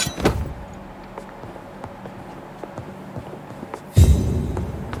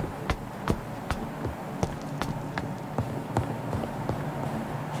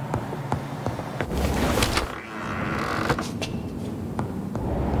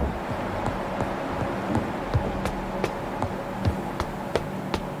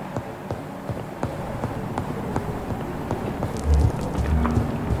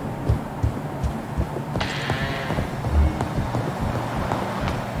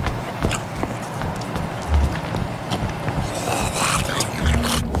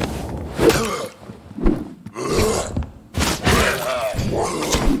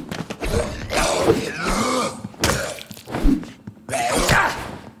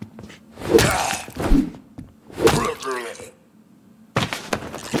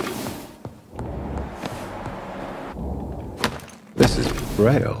 This is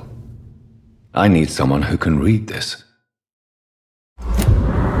Braille. I need someone who can read this.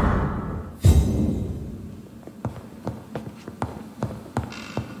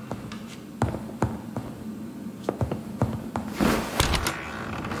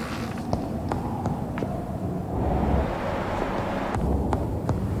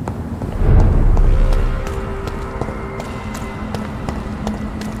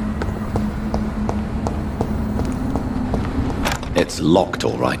 It's locked,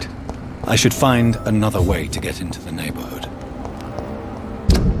 all right. I should find another way to get into the neighborhood.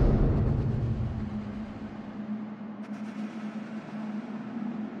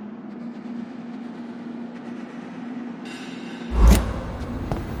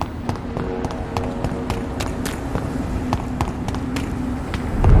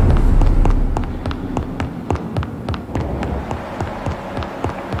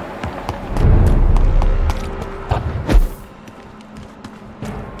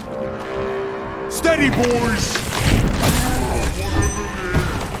 Steady, boys!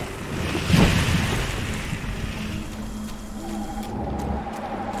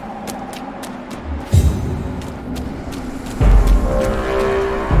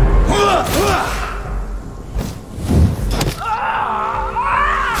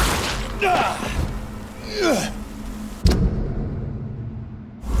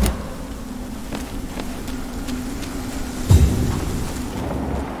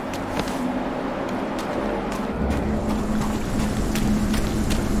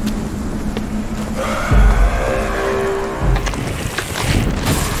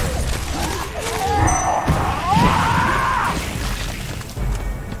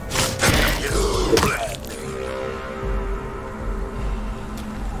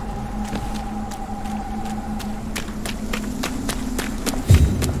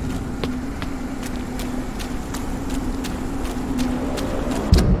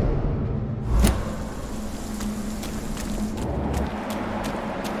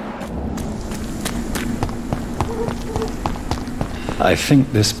 I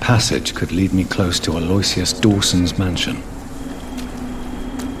think this passage could lead me close to Aloysius Dawson's mansion.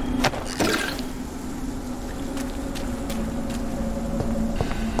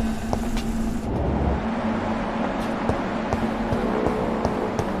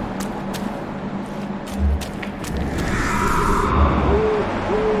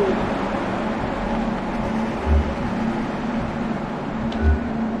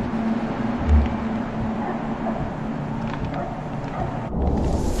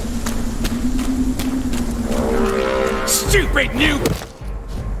 Stupid noob!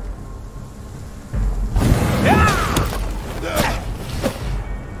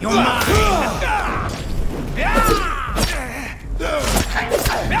 You're mine!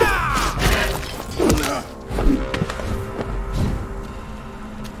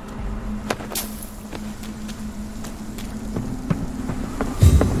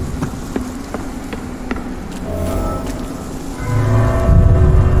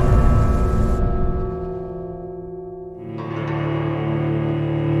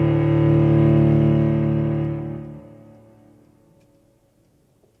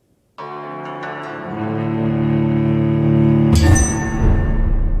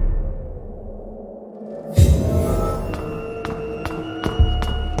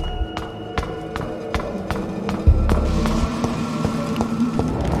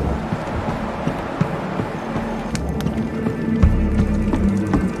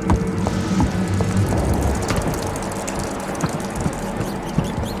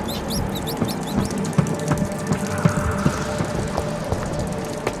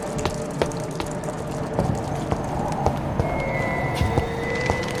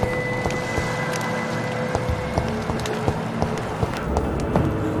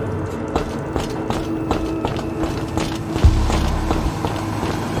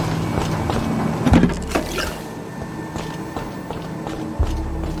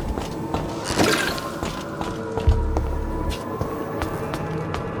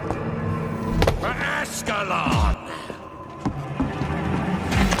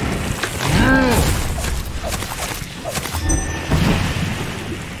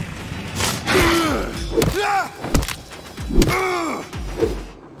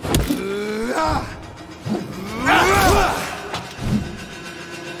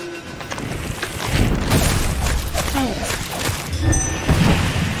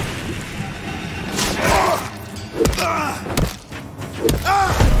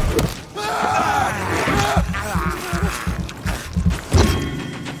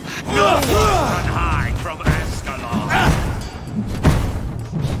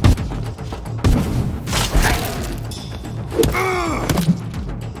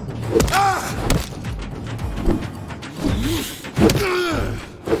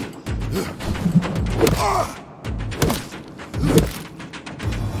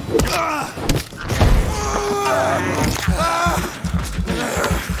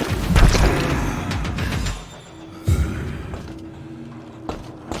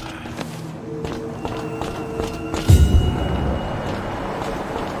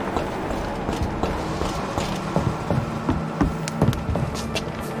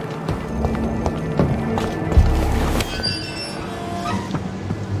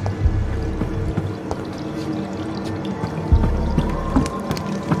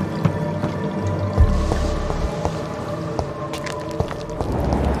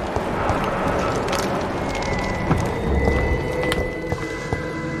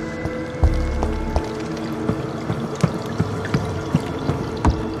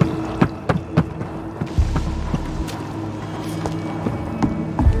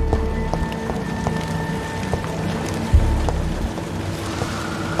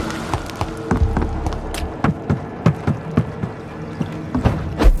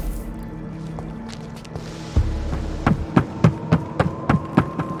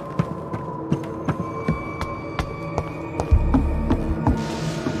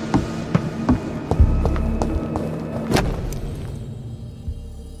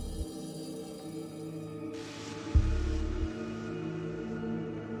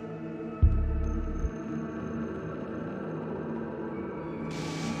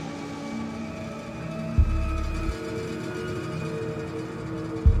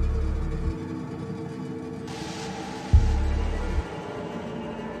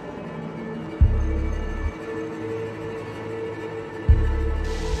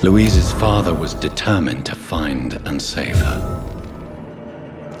 Louise's father was determined to find and save her.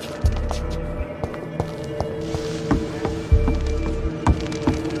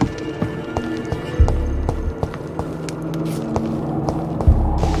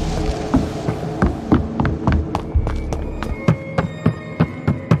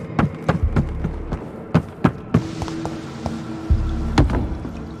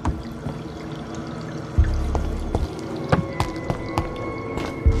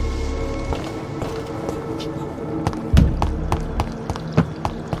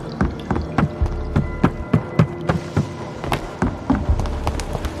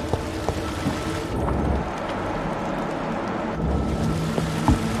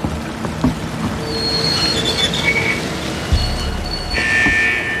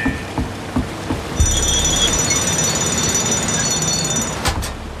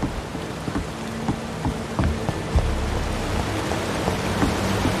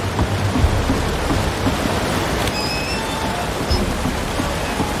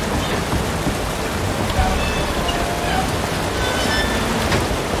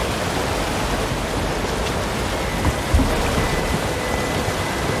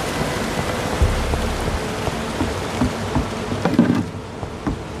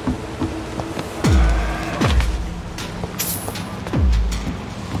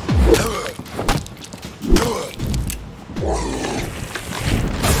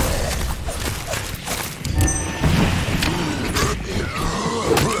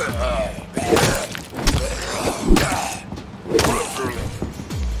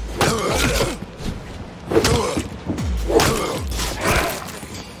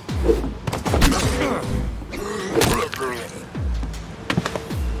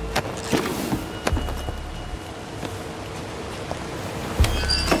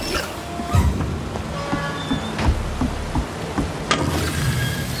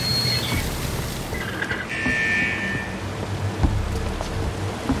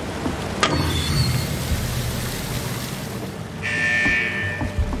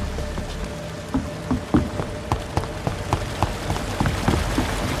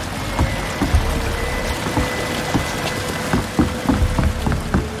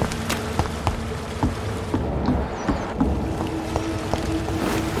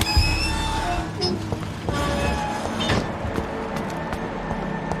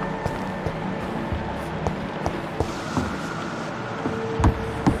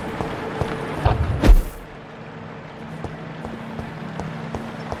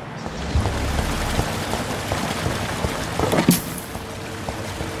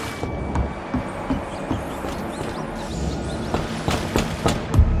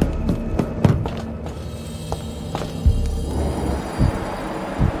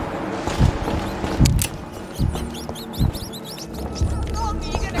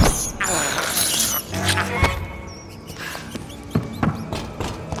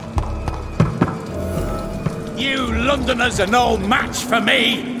 Londoners are no match for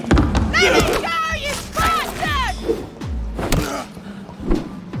me! Let me go, you bastard!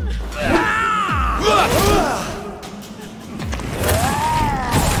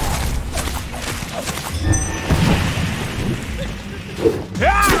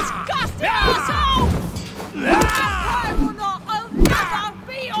 Disgusting asshole! I will not, I'll never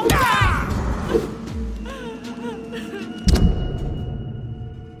be your friend!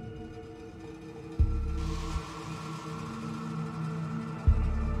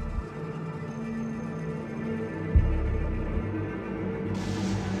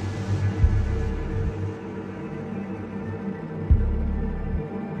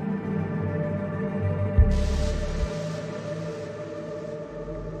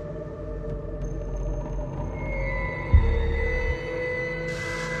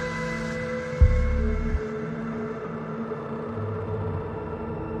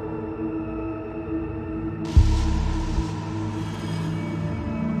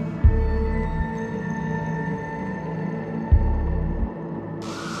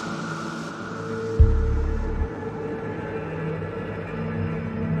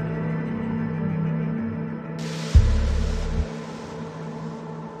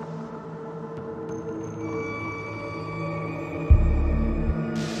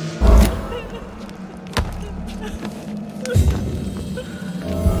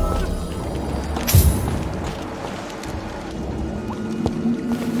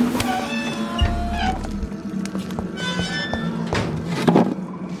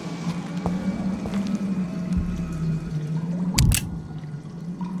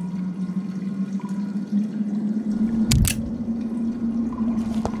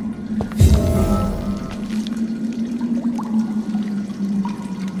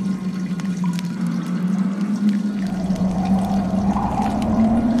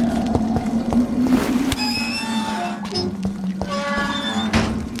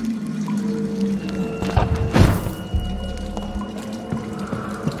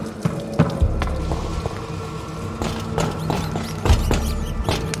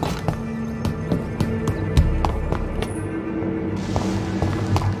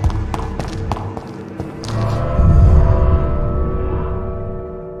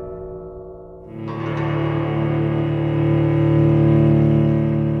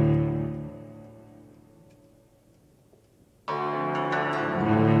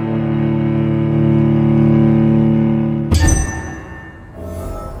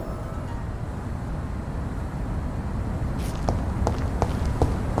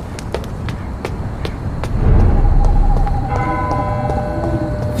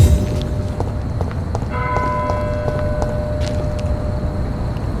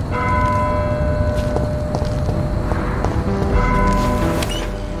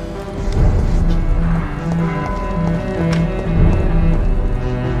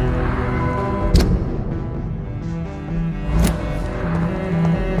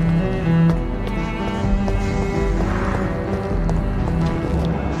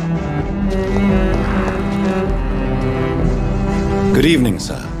 Good evening,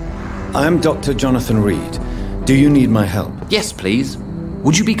 sir. I am Dr. Jonathan Reid. Do you need my help? Yes, please.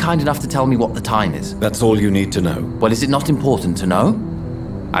 Would you be kind enough to tell me what the time is? That's all you need to know. Well, is it not important to know?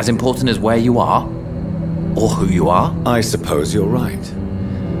 As important as where you are? Or who you are? I suppose you're right.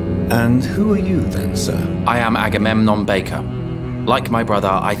 And who are you then, sir? I am Agamemnon Baker. Like my brother,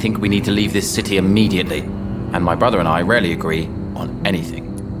 I think we need to leave this city immediately. And my brother and I rarely agree on anything.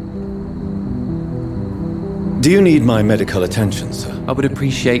 Do you need my medical attention, sir? I would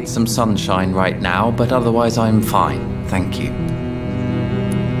appreciate some sunshine right now, but otherwise I'm fine. Thank you.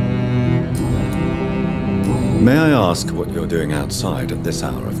 May I ask what you're doing outside at this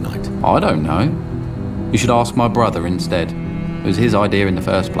hour of night? I don't know. You should ask my brother instead. It was his idea in the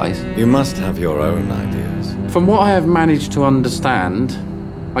first place. You must have your own ideas. From what I have managed to understand,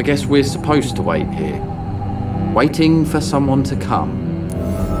 I guess we're supposed to wait here. Waiting for someone to come.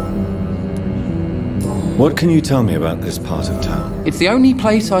 What can you tell me about this part of town? It's the only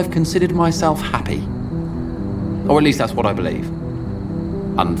place I've considered myself happy. Or at least that's what I believe.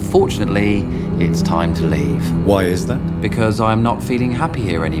 Unfortunately, it's time to leave. Why is that? Because I'm not feeling happy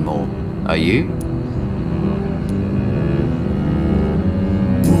here anymore. Are you?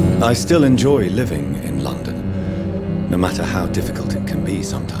 I still enjoy living in London, no matter how difficult it can be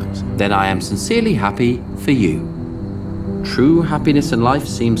sometimes. Then I am sincerely happy for you. True happiness in life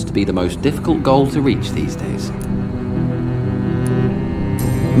seems to be the most difficult goal to reach these days.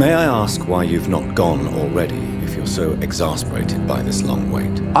 May I ask why you've not gone already, if you're so exasperated by this long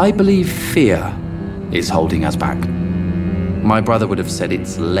wait? I believe fear is holding us back. My brother would have said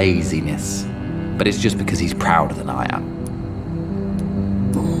it's laziness. but it's just because he's prouder than I am.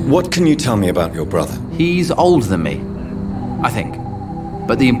 What can you tell me about your brother? He's older than me, I think.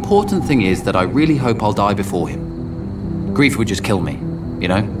 But the important thing is that I really hope I'll die before him. Grief would just kill me, you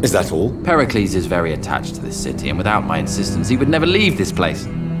know? Is that all? Pericles is very attached to this city, and without my insistence, he would never leave this place.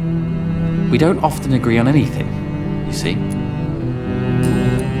 We don't often agree on anything, you see?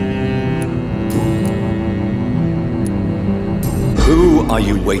 Who are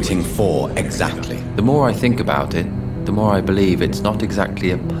you waiting for, exactly? The more I think about it, the more I believe it's not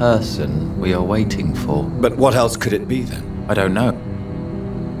exactly a person we are waiting for. But what else could it be, then? I don't know.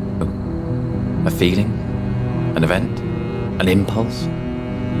 A feeling? An event? An impulse?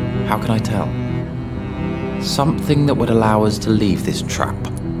 How can I tell? Something that would allow us to leave this trap.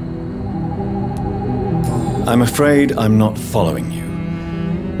 I'm afraid I'm not following you.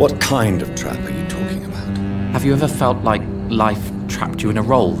 What kind of trap are you talking about? Have you ever felt like life trapped you in a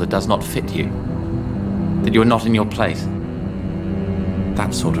role that does not fit you? That you're not in your place?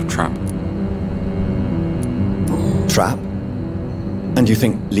 That sort of trap. Trap? And you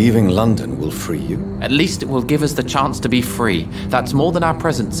think leaving London will free you? At least it will give us the chance to be free. That's more than our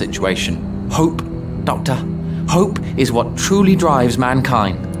present situation. Hope, Doctor. Hope is what truly drives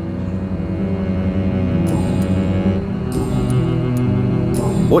mankind.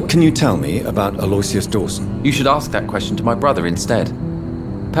 What can you tell me about Aloysius Dawson? You should ask that question to my brother instead.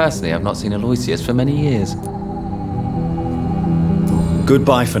 Personally, I've not seen Aloysius for many years.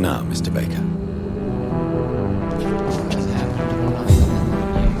 Goodbye for now, Mr. Baker.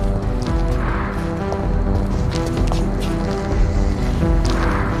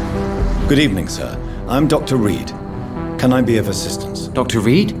 Good evening, sir. I'm Dr. Reid. Can I be of assistance? Dr.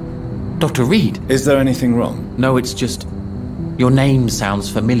 Reid? Dr. Reid? Is there anything wrong? No, it's just... your name sounds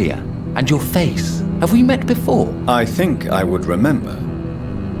familiar. And your face. Have we met before? I think I would remember.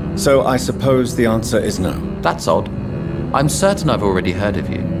 So I suppose the answer is no. That's odd. I'm certain I've already heard of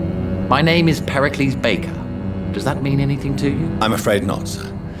you. My name is Pericles Baker. Does that mean anything to you? I'm afraid not,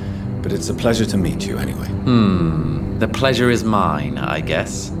 sir. But it's a pleasure to meet you anyway. The pleasure is mine, I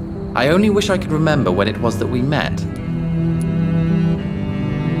guess. I only wish I could remember when it was that we met.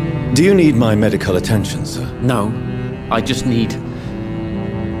 Do you need my medical attention, sir? No. I just need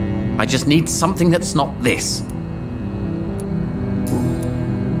something that's not this.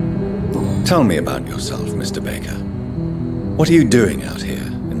 Tell me about yourself, Mr. Baker. What are you doing out here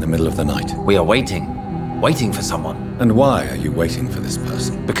in the middle of the night? We are waiting. Waiting for someone. And why are you waiting for this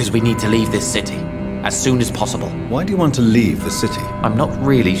person? Because we need to leave this city. As soon as possible. Why do you want to leave the city? I'm not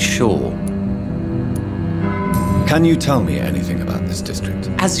really sure. Can you tell me anything about this district?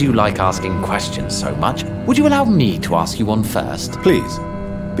 As you like asking questions so much, would you allow me to ask you one first? Please,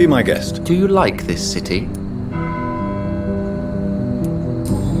 be my guest. Do you like this city?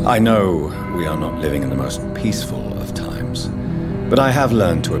 I know we are not living in the most peaceful of times, but I have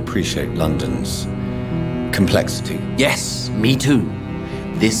learned to appreciate London's complexity. Yes, me too.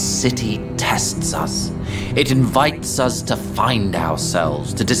 This city tests us. It invites us to find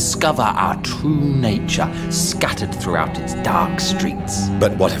ourselves, to discover our true nature scattered throughout its dark streets.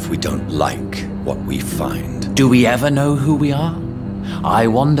 But what if we don't like what we find? Do we ever know who we are? I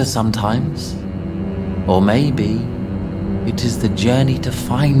wonder sometimes. Or maybe it is the journey to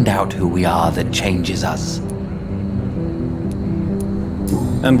find out who we are that changes us.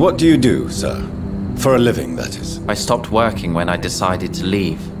 And what do you do, sir? For a living, that is. I stopped working when I decided to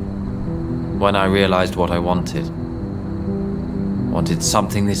leave. When I realized what I wanted. Wanted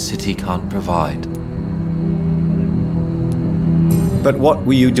something this city can't provide. But what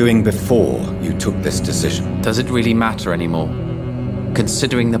were you doing before you took this decision? Does it really matter anymore?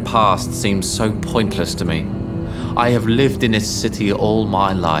 Considering the past seems so pointless to me. I have lived in this city all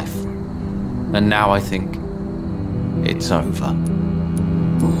my life. And now I think it's over.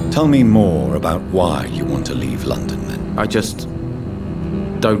 Tell me more about why you want to leave London, then. I just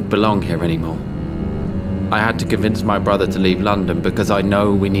don't belong here anymore. I had to convince my brother to leave London because I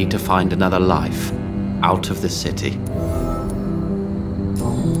know we need to find another life out of the city.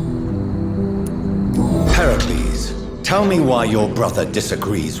 Pericles, tell me why your brother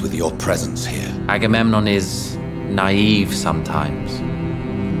disagrees with your presence here. Agamemnon is naive sometimes.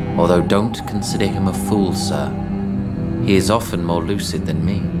 Although don't consider him a fool, sir. He is often more lucid than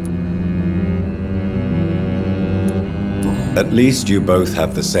me. At least you both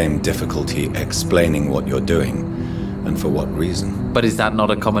have the same difficulty explaining what you're doing, and for what reason. But is that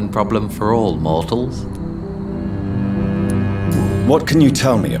not a common problem for all mortals? What can you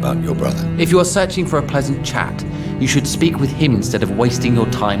tell me about your brother? If you are searching for a pleasant chat, you should speak with him instead of wasting your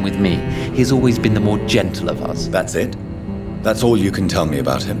time with me. He's always been the more gentle of us. That's it? That's all you can tell me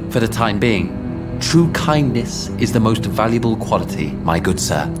about him? For the time being. True kindness is the most valuable quality, my good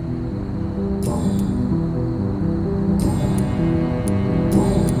sir.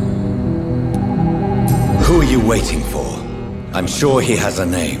 Who are you waiting for? I'm sure he has a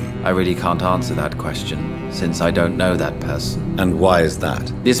name. I really can't answer that question, since I don't know that person. And why is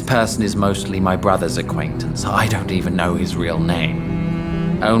that? This person is mostly my brother's acquaintance. I don't even know his real name.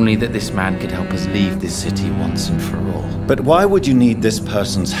 Only that this man could help us leave this city once and for all. But why would you need this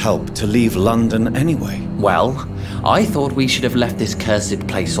person's help to leave London anyway? Well, I thought we should have left this cursed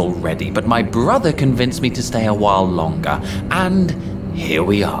place already, but my brother convinced me to stay a while longer, and here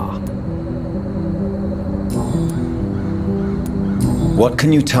we are. What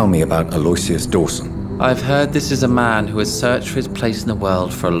can you tell me about Aloysius Dawson? I've heard this is a man who has searched for his place in the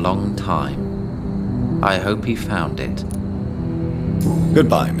world for a long time. I hope he found it.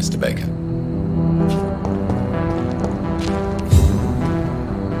 Goodbye, Mr. Baker.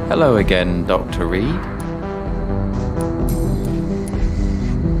 Hello again, Dr. Reid.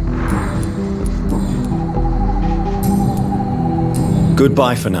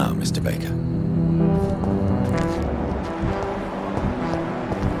 Goodbye for now, Mr. Baker.